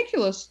a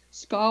meticulous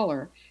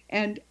scholar,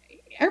 and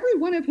every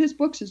one of his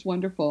books is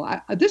wonderful.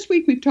 This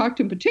week we've talked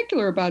in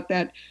particular about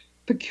that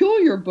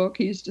peculiar book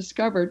he's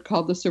discovered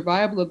called The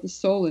Survival of the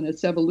Soul and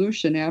Its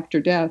Evolution After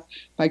Death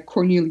by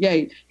Cornel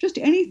Yates. Just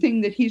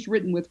anything that he's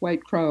written with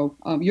White Crow,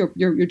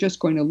 you're just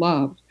going to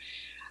love.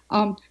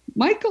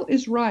 Michael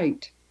is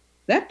right.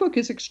 That book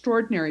is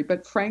extraordinary,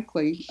 but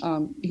frankly,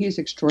 he's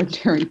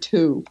extraordinary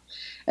too.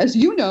 As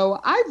you know,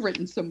 I've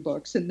written some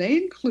books, and they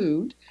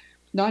include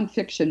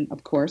nonfiction,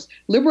 of course.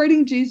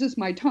 Liberating Jesus,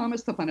 My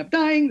Thomas, The Fun of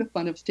Dying, The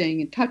Fun of Staying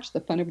in Touch, The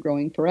Fun of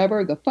Growing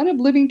Forever, The Fun of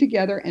Living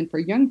Together, and for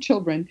young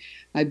children,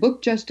 my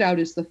book just out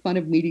is The Fun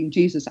of Meeting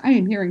Jesus. I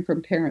am hearing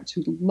from parents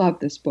who love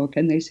this book,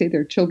 and they say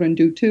their children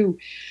do too.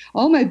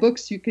 All my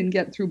books you can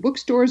get through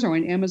bookstores or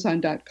on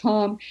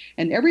Amazon.com,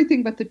 and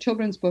everything but the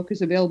children's book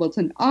is available. It's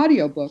an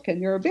audio book,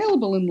 and they're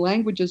available in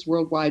languages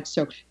worldwide,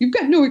 so you've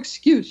got no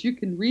excuse. You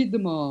can read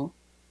them all.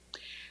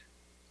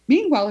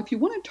 Meanwhile, if you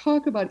want to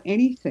talk about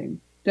anything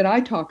that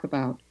I talk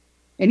about,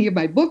 any of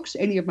my books,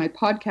 any of my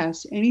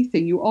podcasts,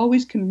 anything, you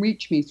always can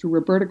reach me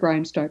through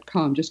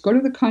robertagrimes.com. Just go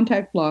to the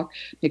contact block,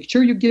 make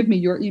sure you give me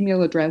your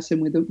email address,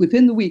 and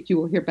within the week you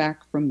will hear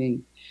back from me.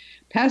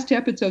 Past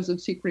episodes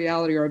of Seek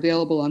Reality are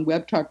available on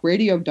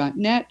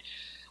webtalkradio.net,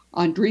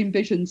 on Dream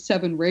Vision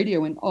 7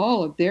 Radio and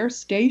all of their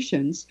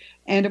stations,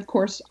 and of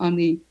course on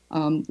the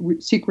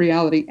Seek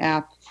Reality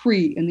app,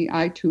 free in the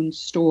iTunes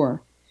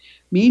store.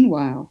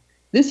 Meanwhile,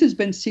 this has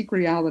been Seek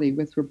Reality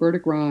with Roberta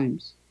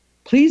Grimes.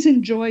 Please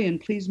enjoy and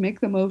please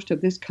make the most of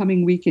this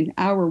coming week in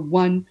our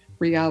one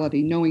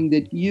reality, knowing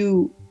that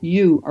you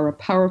are a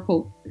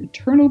powerful,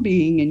 eternal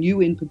being, and you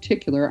in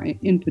particular are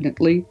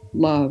infinitely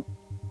loved.